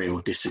people agree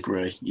or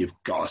disagree,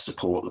 you've got to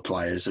support the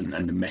players and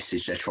the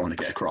message they're trying to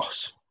get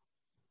across.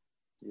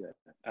 Yeah,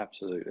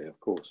 absolutely, of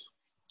course.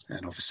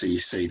 And obviously you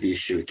see the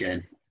issue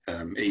again,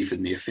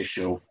 even the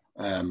official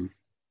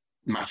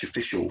match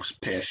officials,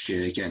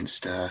 PSG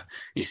against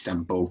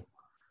Istanbul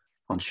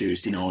on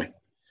Tuesday night.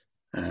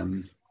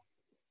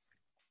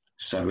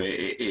 So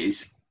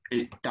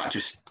that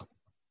just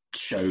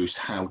shows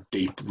how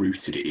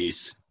deep-rooted it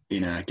is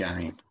in our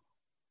game.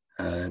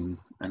 And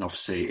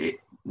obviously it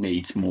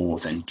needs more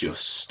than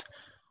just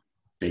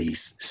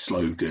these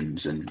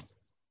slogans and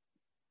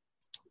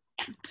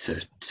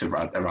to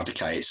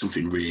eradicate it.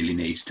 Something really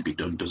needs to be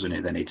done, doesn't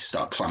it? They need to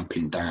start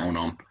clamping down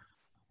on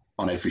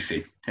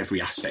everything, every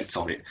aspect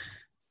of it,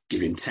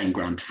 giving 10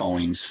 grand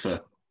fines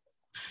for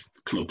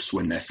clubs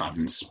when their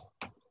fans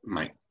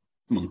make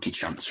monkey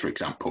chants, for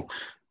example.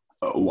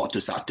 What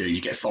does that do? You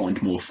get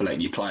fined more for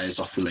letting your players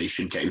off the leash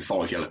and getting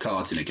 5 yellow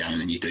cards in a game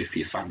than you do for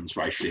your fans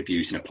racially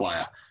abusing a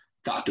player.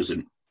 That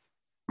doesn't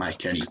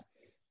make any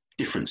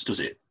difference, does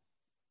it?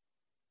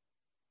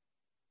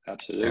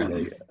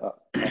 Absolutely.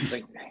 I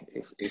think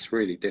it's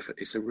really difficult.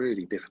 It's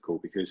really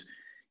difficult because,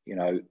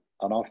 and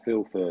I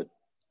feel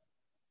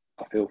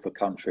for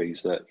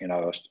countries that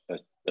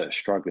that are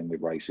struggling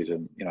with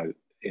racism,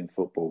 in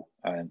football,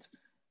 and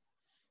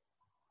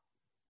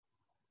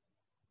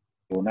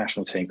your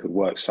national team could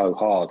work so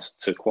hard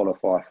to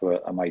qualify for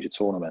a major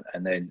tournament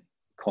and then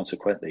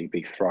consequently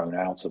be thrown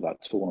out of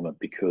that tournament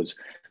because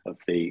of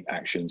the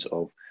actions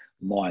of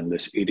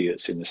mindless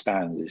idiots in the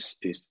stands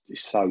is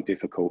so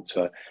difficult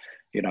to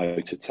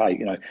take,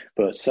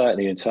 but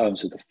certainly in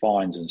terms of the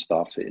fines and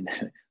stuff, it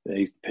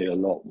needs to be a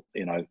lot,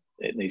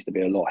 it needs to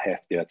be a lot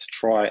heftier to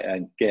try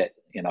and get,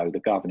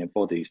 the governing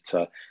bodies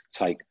to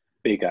take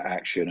bigger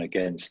action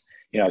against,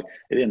 at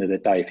the end of the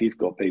day, if you've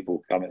got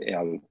people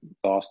coming,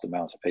 vast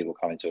amounts of people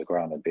coming to a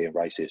ground and being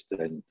racist,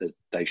 then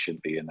they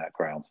shouldn't be in that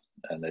ground,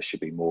 and there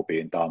should be more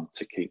being done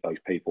to keep those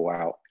people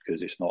out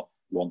because it's not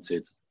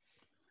wanted.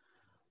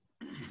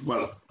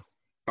 Well,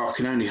 I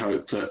can only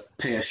hope that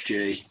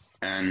PSG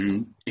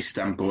and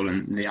Istanbul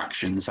and the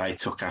actions they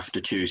took after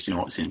Tuesday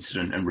night's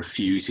incident and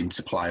refusing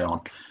to play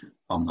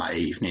on that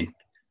evening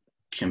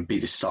can be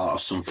the start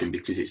of something,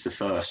 because it's the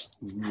first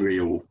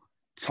real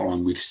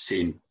time we've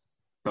seen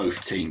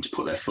both teams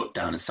put their foot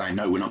down and say,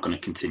 no, we're not going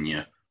to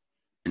continue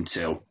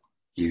until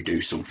you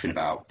do something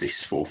about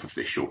this fourth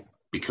official,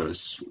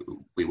 because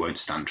we won't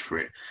stand for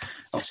it.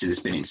 Obviously, there's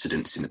been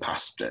incidents in the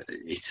past,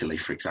 Italy,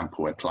 for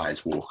example, where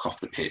players walk off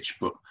the pitch,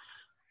 but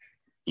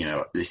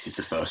this is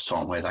the first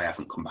time where they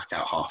haven't come back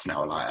out half an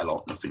hour later,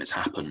 like nothing has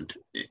happened.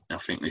 I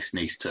think this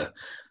needs to,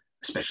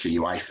 especially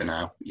UEFA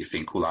now, you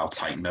think, well, I'll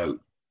take note,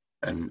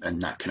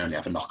 and that can only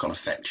have a knock-on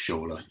effect,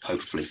 surely,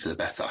 hopefully for the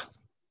better.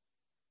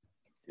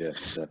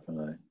 Yes,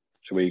 definitely.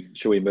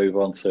 Shall we move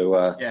on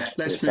to?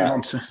 Let's move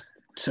on to.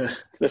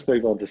 Let's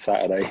move on to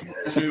Saturday.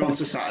 Let's move on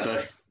to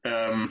Saturday.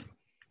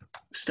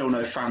 Still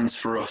no fans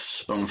for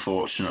us,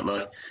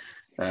 unfortunately.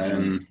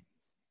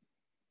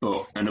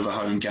 But another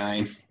home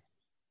game.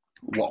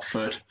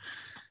 Watford,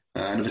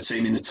 another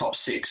team in the top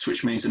 6,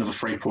 which means another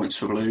 3 points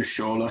for Blues,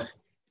 surely.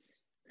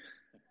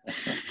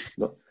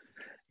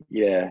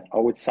 Yeah, I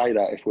would say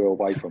that if we're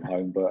away from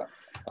home, but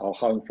our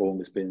home form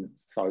has been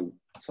so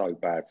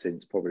bad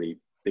since probably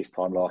this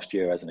time last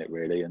year, hasn't it,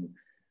 really? And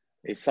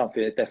it's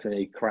something that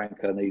definitely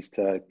Cranker needs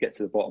to get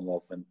to the bottom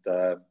of and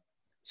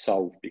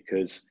solve,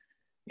 because,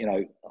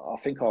 I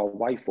think our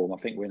away form, I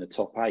think we're in the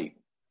top 8,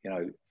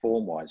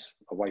 form-wise,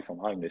 away from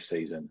home this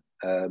season.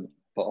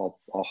 But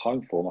our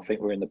home form, I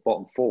think we're in the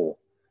bottom 4,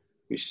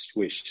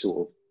 which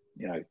sort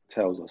of,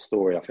 tells a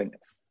story. I think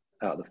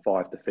out of the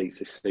 5 defeats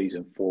this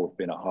season, 4 have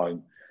been at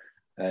home.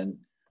 And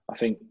I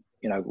think,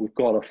 we've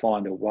got to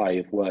find a way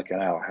of working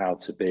out how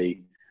to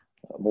be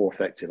more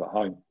effective at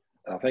home.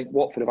 I think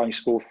Watford have only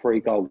scored 3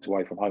 goals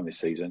away from home this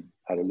season.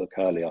 Had a look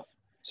earlier.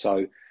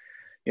 So,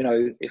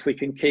 if we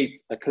can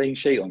keep a clean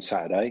sheet on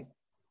Saturday,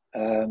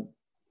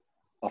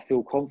 I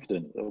feel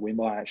confident that we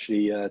might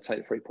actually take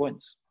the 3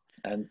 points.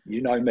 And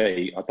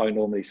me, I don't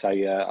normally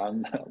say,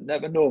 I'm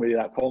never normally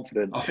that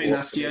confident. I think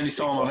that's the only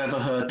time I've ever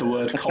heard the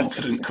word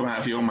confident come out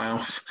of your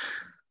mouth,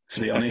 to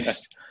be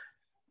honest.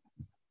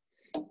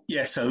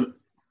 Yeah, so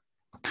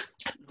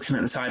looking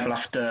at the table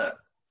after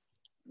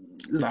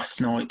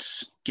last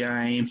night's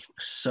game,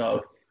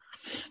 so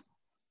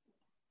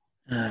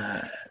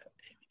here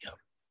we go.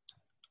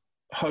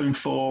 Home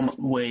form,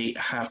 we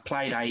have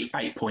played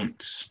 8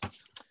 points,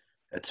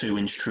 2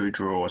 wins, 2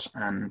 draws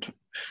and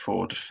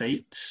 4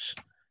 defeats.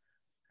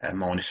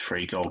 Minus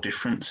 3 goal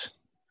difference.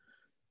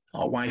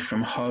 Away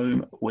from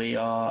home, we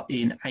are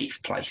in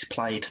 8th place,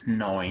 played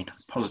 9,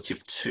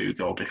 positive 2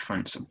 goal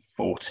difference and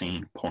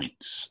 14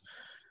 points.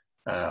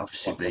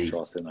 Obviously,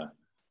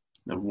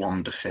 the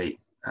 1 defeat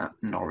at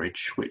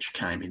Norwich, which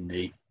came in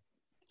the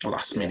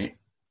last minute.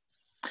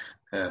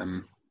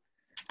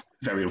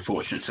 Very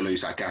unfortunate to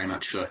lose that game,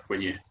 actually,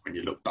 when you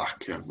look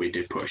back. We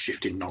did put a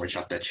shift in. Norwich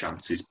had their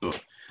chances,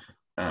 but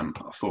I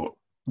thought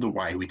the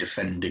way we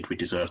defended, we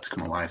deserved to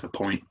come away with a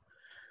point.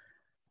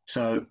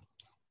 So,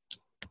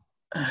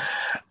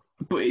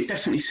 but it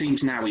definitely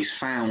seems now he's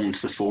found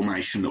the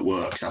formation that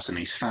works, hasn't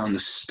he? He's found the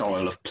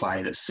style of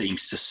play that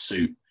seems to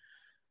suit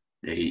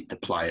the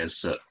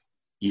players that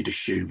you'd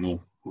assume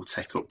will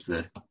take up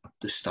the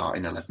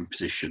starting 11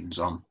 positions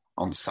on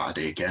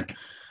Saturday again.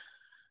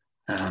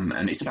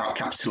 And it's about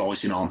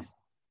capitalising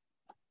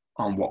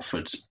on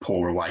Watford's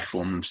poor away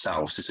form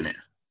themselves, isn't it?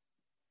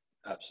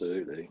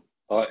 Absolutely.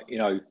 Like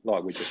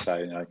we just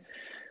say,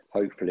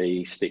 hopefully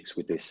he sticks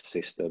with this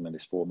system and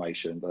this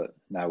formation. But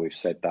now we've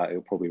said that, he'll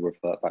probably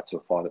revert back to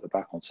a 5 at the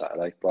back on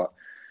Saturday. But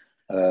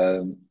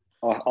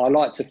I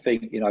like to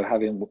think,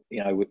 having,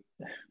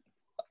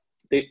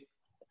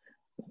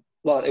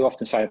 like they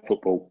often say in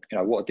football,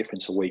 what a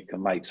difference a week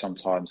can make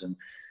sometimes. And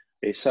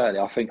it certainly,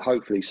 I think,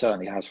 hopefully,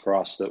 certainly has for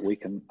us that we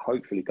can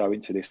hopefully go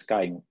into this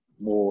game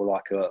more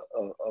like of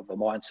a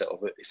mindset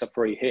of it. It's a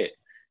free hit.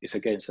 It's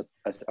against a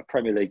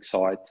Premier League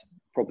side,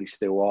 probably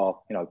still are,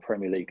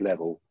 Premier League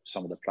level,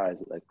 some of the players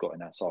that they've got in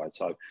that side.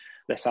 So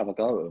let's have a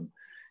go at them.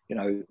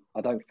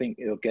 I don't think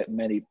it'll get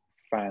many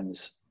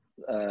fans,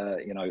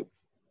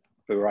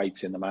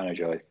 berating the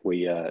manager if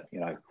we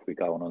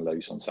go on and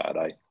lose on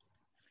Saturday.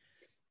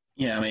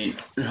 Yeah, I mean,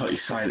 like you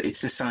say,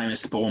 it's the same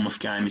as the Bournemouth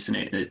game, isn't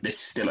it? There's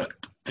still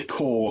the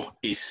core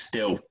is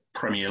still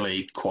Premier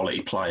League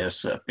quality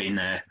players that have been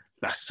there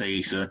last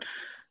season.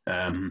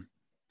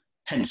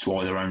 Hence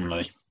why they're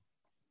only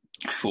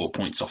 4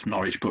 points off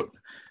Norwich. But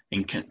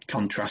in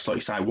contrast, like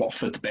you say,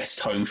 Watford, the best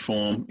home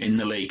form in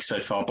the league so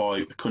far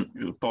by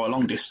a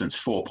long distance,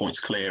 4 points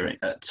clear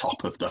at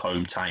top of the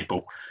home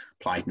table.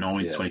 Played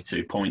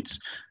 22 points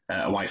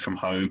away from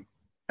home,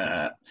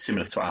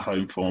 similar to our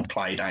home form.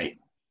 Played 8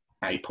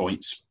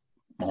 points,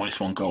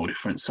 -1 goal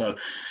difference. So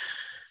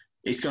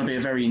it's going to be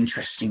a very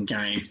interesting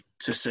game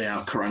to see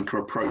how Karanka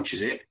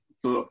approaches it.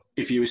 But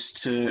if you was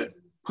to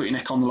put your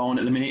neck on the line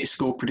at the minute,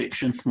 score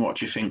prediction, what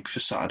do you think for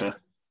Saturday?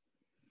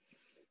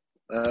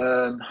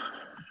 I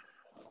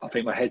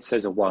think my head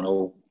says a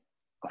 1-1.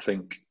 I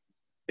think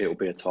it'll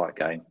be a tight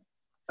game.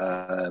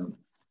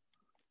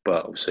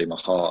 But obviously my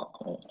heart,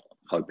 I'm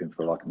hoping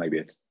for maybe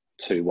a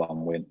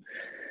 2-1 win.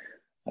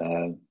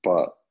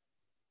 But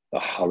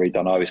I really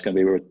don't know. It's going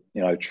to be,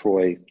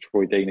 Troy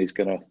Deeney's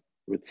going to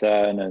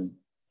return, and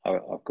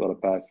I've got a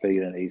bad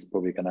feeling he's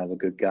probably going to have a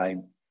good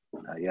game.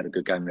 He had a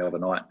good game the other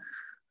night.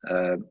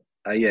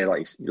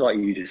 Like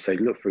you just said,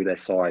 look through their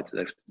side.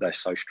 They're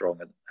so strong,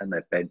 and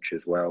their bench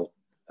as well.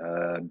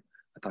 I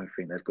don't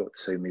think they've got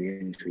too many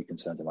injury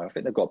concerns. I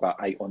think they've got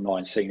about 8 or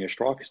 9 senior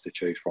strikers to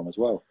choose from as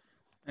well.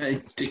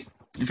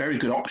 Very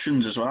good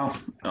options as well.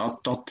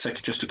 I'd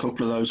take just a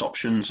couple of those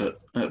options at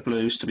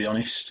Blues, to be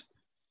honest.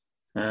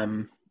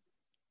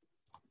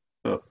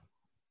 But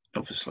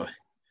obviously,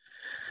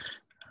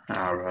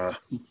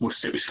 we'll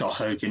stick with Scott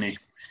Hogan.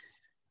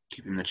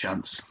 Give him the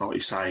chance. Like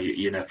you say,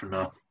 you never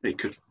know.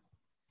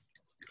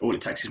 All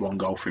it takes is one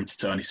goal for him to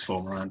turn his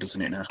form around,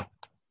 doesn't it? Now,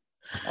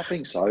 I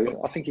think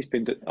so. I think he's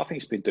been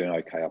doing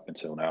okay up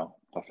until now.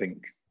 I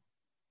think,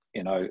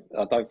 I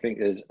don't think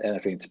there's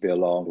anything to be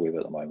alarmed with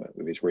at the moment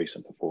with his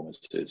recent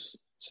performances.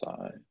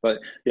 So, but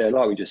yeah,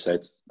 like we just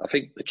said, I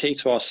think the key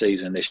to our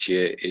season this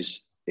year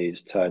is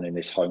turning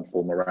this home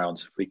form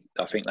around.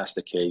 I think that's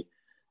the key.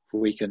 If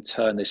we can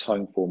turn this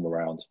home form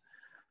around,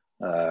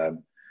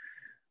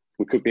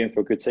 we could be in for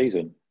a good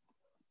season.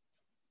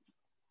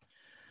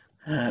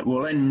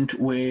 We'll end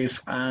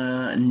with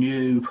a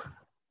new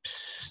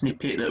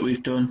snippet that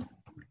we've done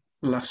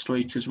last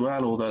week as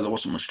well, although there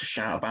wasn't much to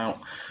shout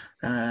about,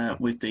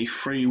 with the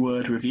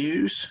 3-word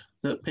reviews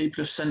that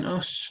people have sent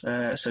us.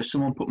 So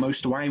someone put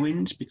most away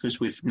wins, because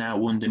we've now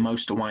won the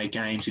most away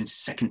games in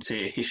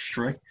second-tier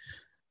history,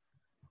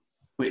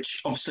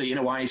 which obviously in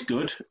a way is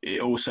good.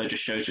 It also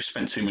just shows we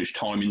spent too much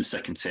time in the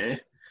second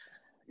tier.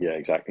 Yeah,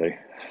 exactly.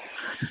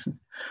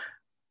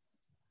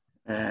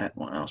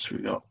 What else have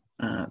we got?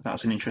 That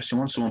was an interesting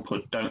one. Someone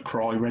put "Don't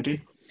cry,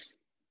 Reading."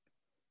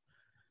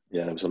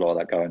 Yeah, there was a lot of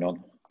that going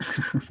on.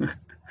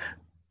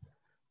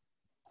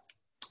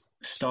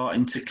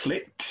 Starting to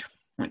click,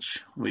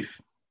 which we've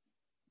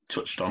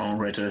touched on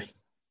already.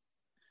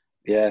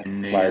 Yeah,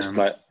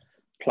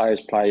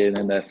 players playing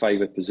in their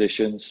favoured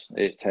positions.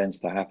 It tends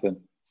to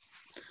happen.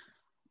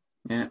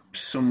 Yeah,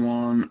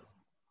 someone.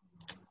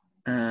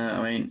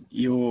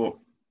 You're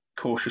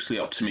cautiously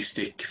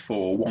optimistic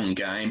for one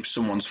game.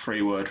 Someone's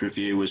 3-word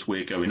review was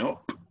 "We're going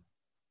up."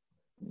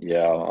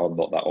 Yeah, I'm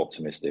not that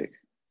optimistic.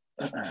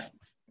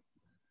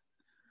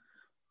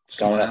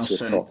 Going up to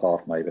the top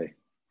half, maybe.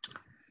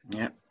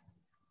 Yeah.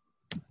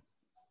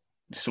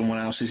 Someone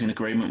else is in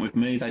agreement with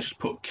me. They just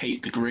put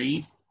 "Keep the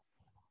green."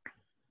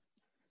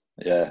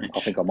 Yeah, I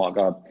think I might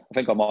go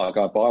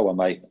and buy one,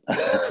 mate.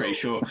 I'm pretty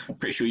sure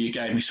you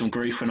gave me some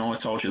grief when I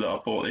told you that I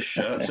bought this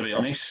shirt, to be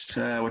honest.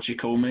 What do you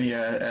call me?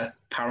 A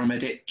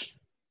paramedic?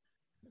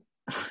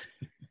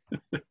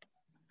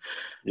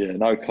 Yeah,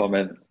 no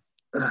comment.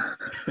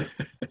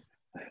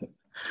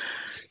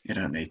 You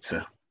don't need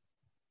to.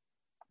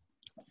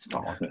 It's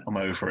fine. I'm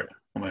over it.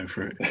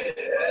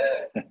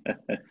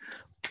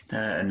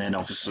 And then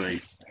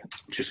obviously,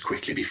 just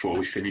quickly before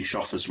we finish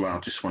off as well,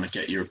 just want to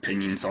get your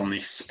opinions on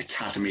this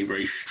academy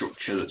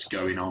restructure that's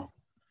going on.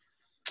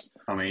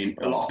 I mean,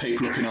 a lot of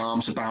people are up in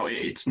arms about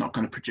it. It's not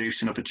going to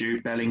produce another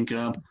Jude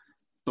Bellingham.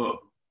 But,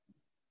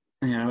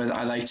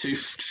 are they too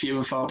few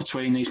and far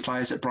between, these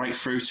players that break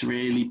through, to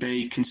really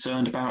be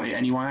concerned about it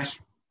anyway?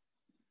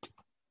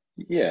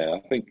 Yeah, I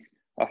think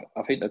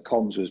the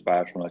comms was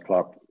bad from the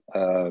club.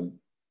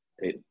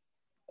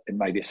 It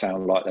made it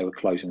sound like they were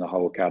closing the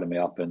whole academy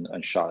up and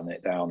shutting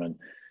it down.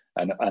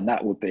 And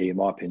that would be, in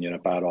my opinion, a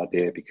bad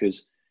idea,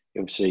 because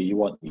obviously you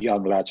want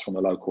young lads from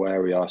the local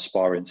area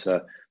aspiring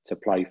to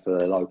play for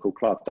the local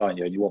club, don't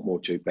you? And you want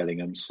more Jude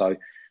Bellingham. So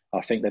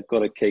I think they've got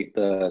to keep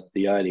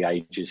the early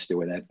ages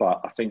still in there.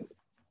 But I think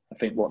I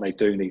think what they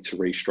do need to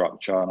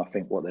restructure, and I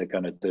think what they're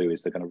going to do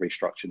is they're going to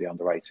restructure the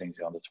under-18s,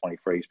 the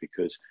under-23s,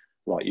 because,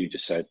 like you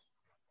just said,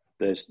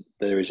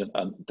 there isn't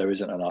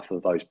enough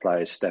of those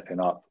players stepping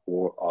up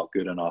or are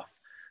good enough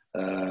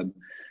and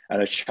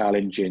are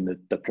challenging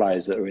the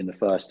players that are in the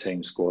first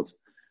team squad.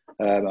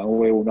 And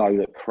we all know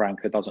that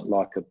Karanka doesn't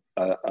like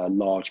a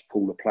large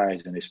pool of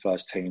players in his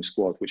first team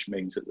squad, which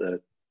means that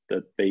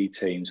the B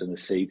teams and the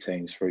C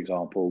teams, for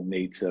example,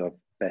 need to have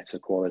better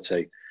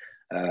quality.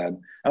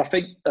 And I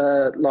think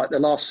like the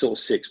last sort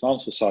of 6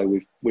 months or so,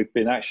 we've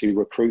been actually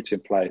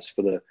recruiting players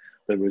for the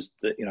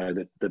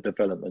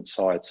development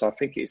side. So I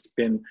think it's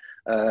been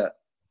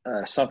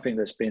something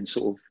that's been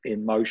sort of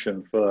in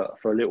motion for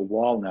a little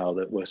while now,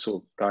 that we're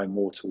sort of going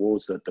more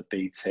towards the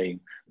B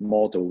team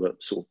model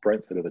that sort of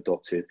Brentford have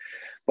adopted.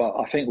 But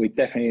I think we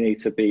definitely need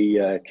to be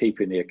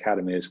keeping the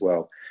academy as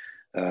well.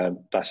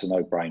 That's a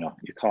no-brainer.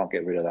 You can't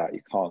get rid of that.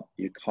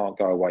 You can't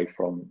go away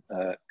from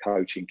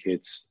coaching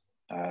kids,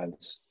 and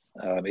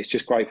it's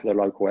just great for the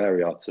local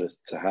area to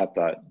have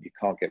that. You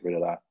can't get rid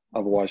of that.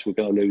 Otherwise, we're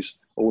going to lose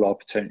all our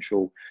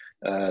potential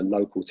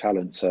local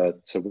talent to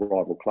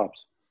rival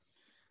clubs.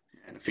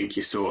 I think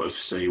you sort of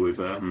see with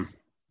the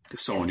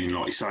signing,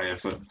 like you say,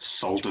 of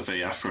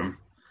Soldevilla from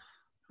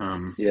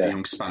the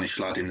young Spanish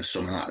lad in the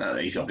summer,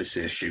 that he's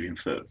obviously a shooting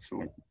for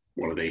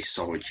one of these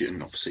sides,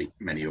 and obviously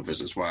many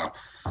others as well.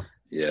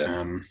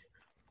 Yeah.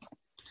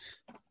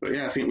 But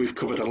yeah, I think we've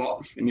covered a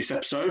lot in this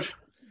episode,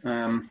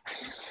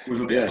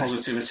 with a bit of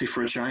positivity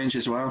for a change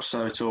as well.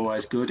 So it's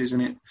always good,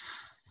 isn't it?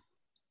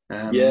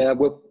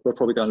 We're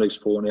probably going to lose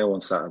 4-0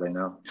 on Saturday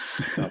now.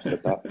 I've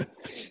said that.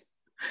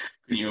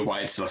 Can you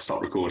wait till I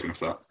stop recording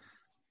for that?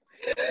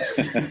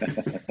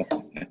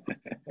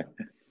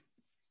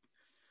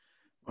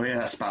 Well, yeah,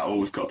 that's about all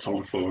we've got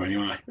time for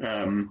anyway.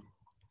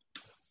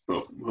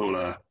 But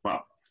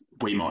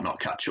we might not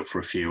catch up for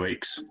a few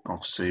weeks,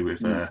 obviously,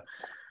 with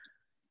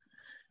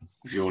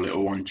your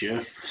little one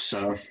due.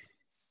 So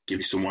give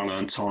you some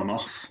well-earned time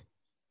off.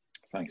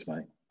 Thanks,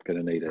 mate.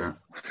 Going to need it.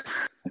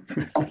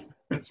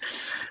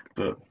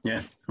 But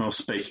yeah, I'll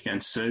speak again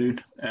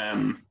soon.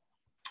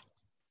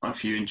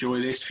 If you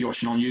enjoy this, if you're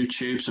watching on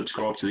YouTube,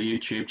 subscribe to the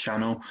YouTube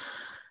channel.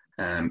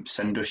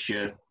 Send us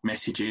your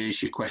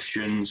messages, your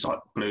questions, like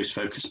Blues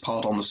Focus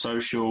Pod on the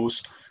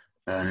socials.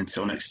 And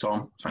until next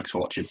time, thanks for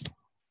watching.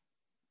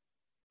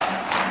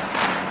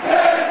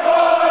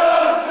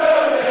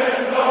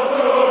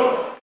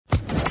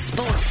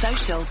 Sports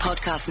Social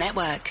Podcast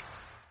Network.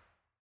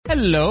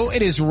 Hello,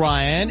 it is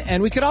Ryan,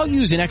 and we could all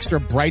use an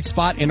extra bright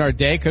spot in our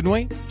day, couldn't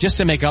we? Just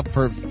to make up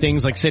for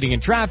things like sitting in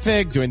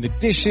traffic, doing the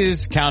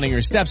dishes, counting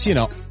your steps,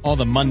 all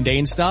the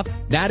mundane stuff.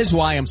 That is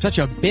why I'm such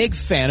a big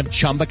fan of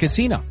Chumba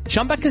Casino.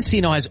 Chumba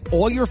Casino has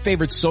all your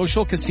favorite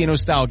social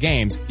casino-style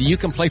games that you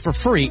can play for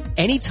free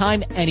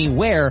anytime,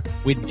 anywhere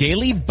with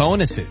daily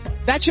bonuses.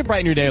 That should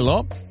brighten your day a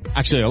little.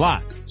 Actually, a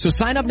lot. So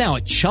sign up now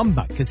at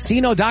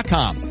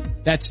ChumbaCasino.com.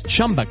 That's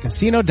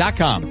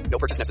ChumbaCasino.com. No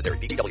purchase necessary.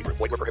 VGW Group.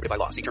 Void where prohibited by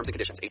law. See terms and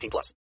conditions. 18+.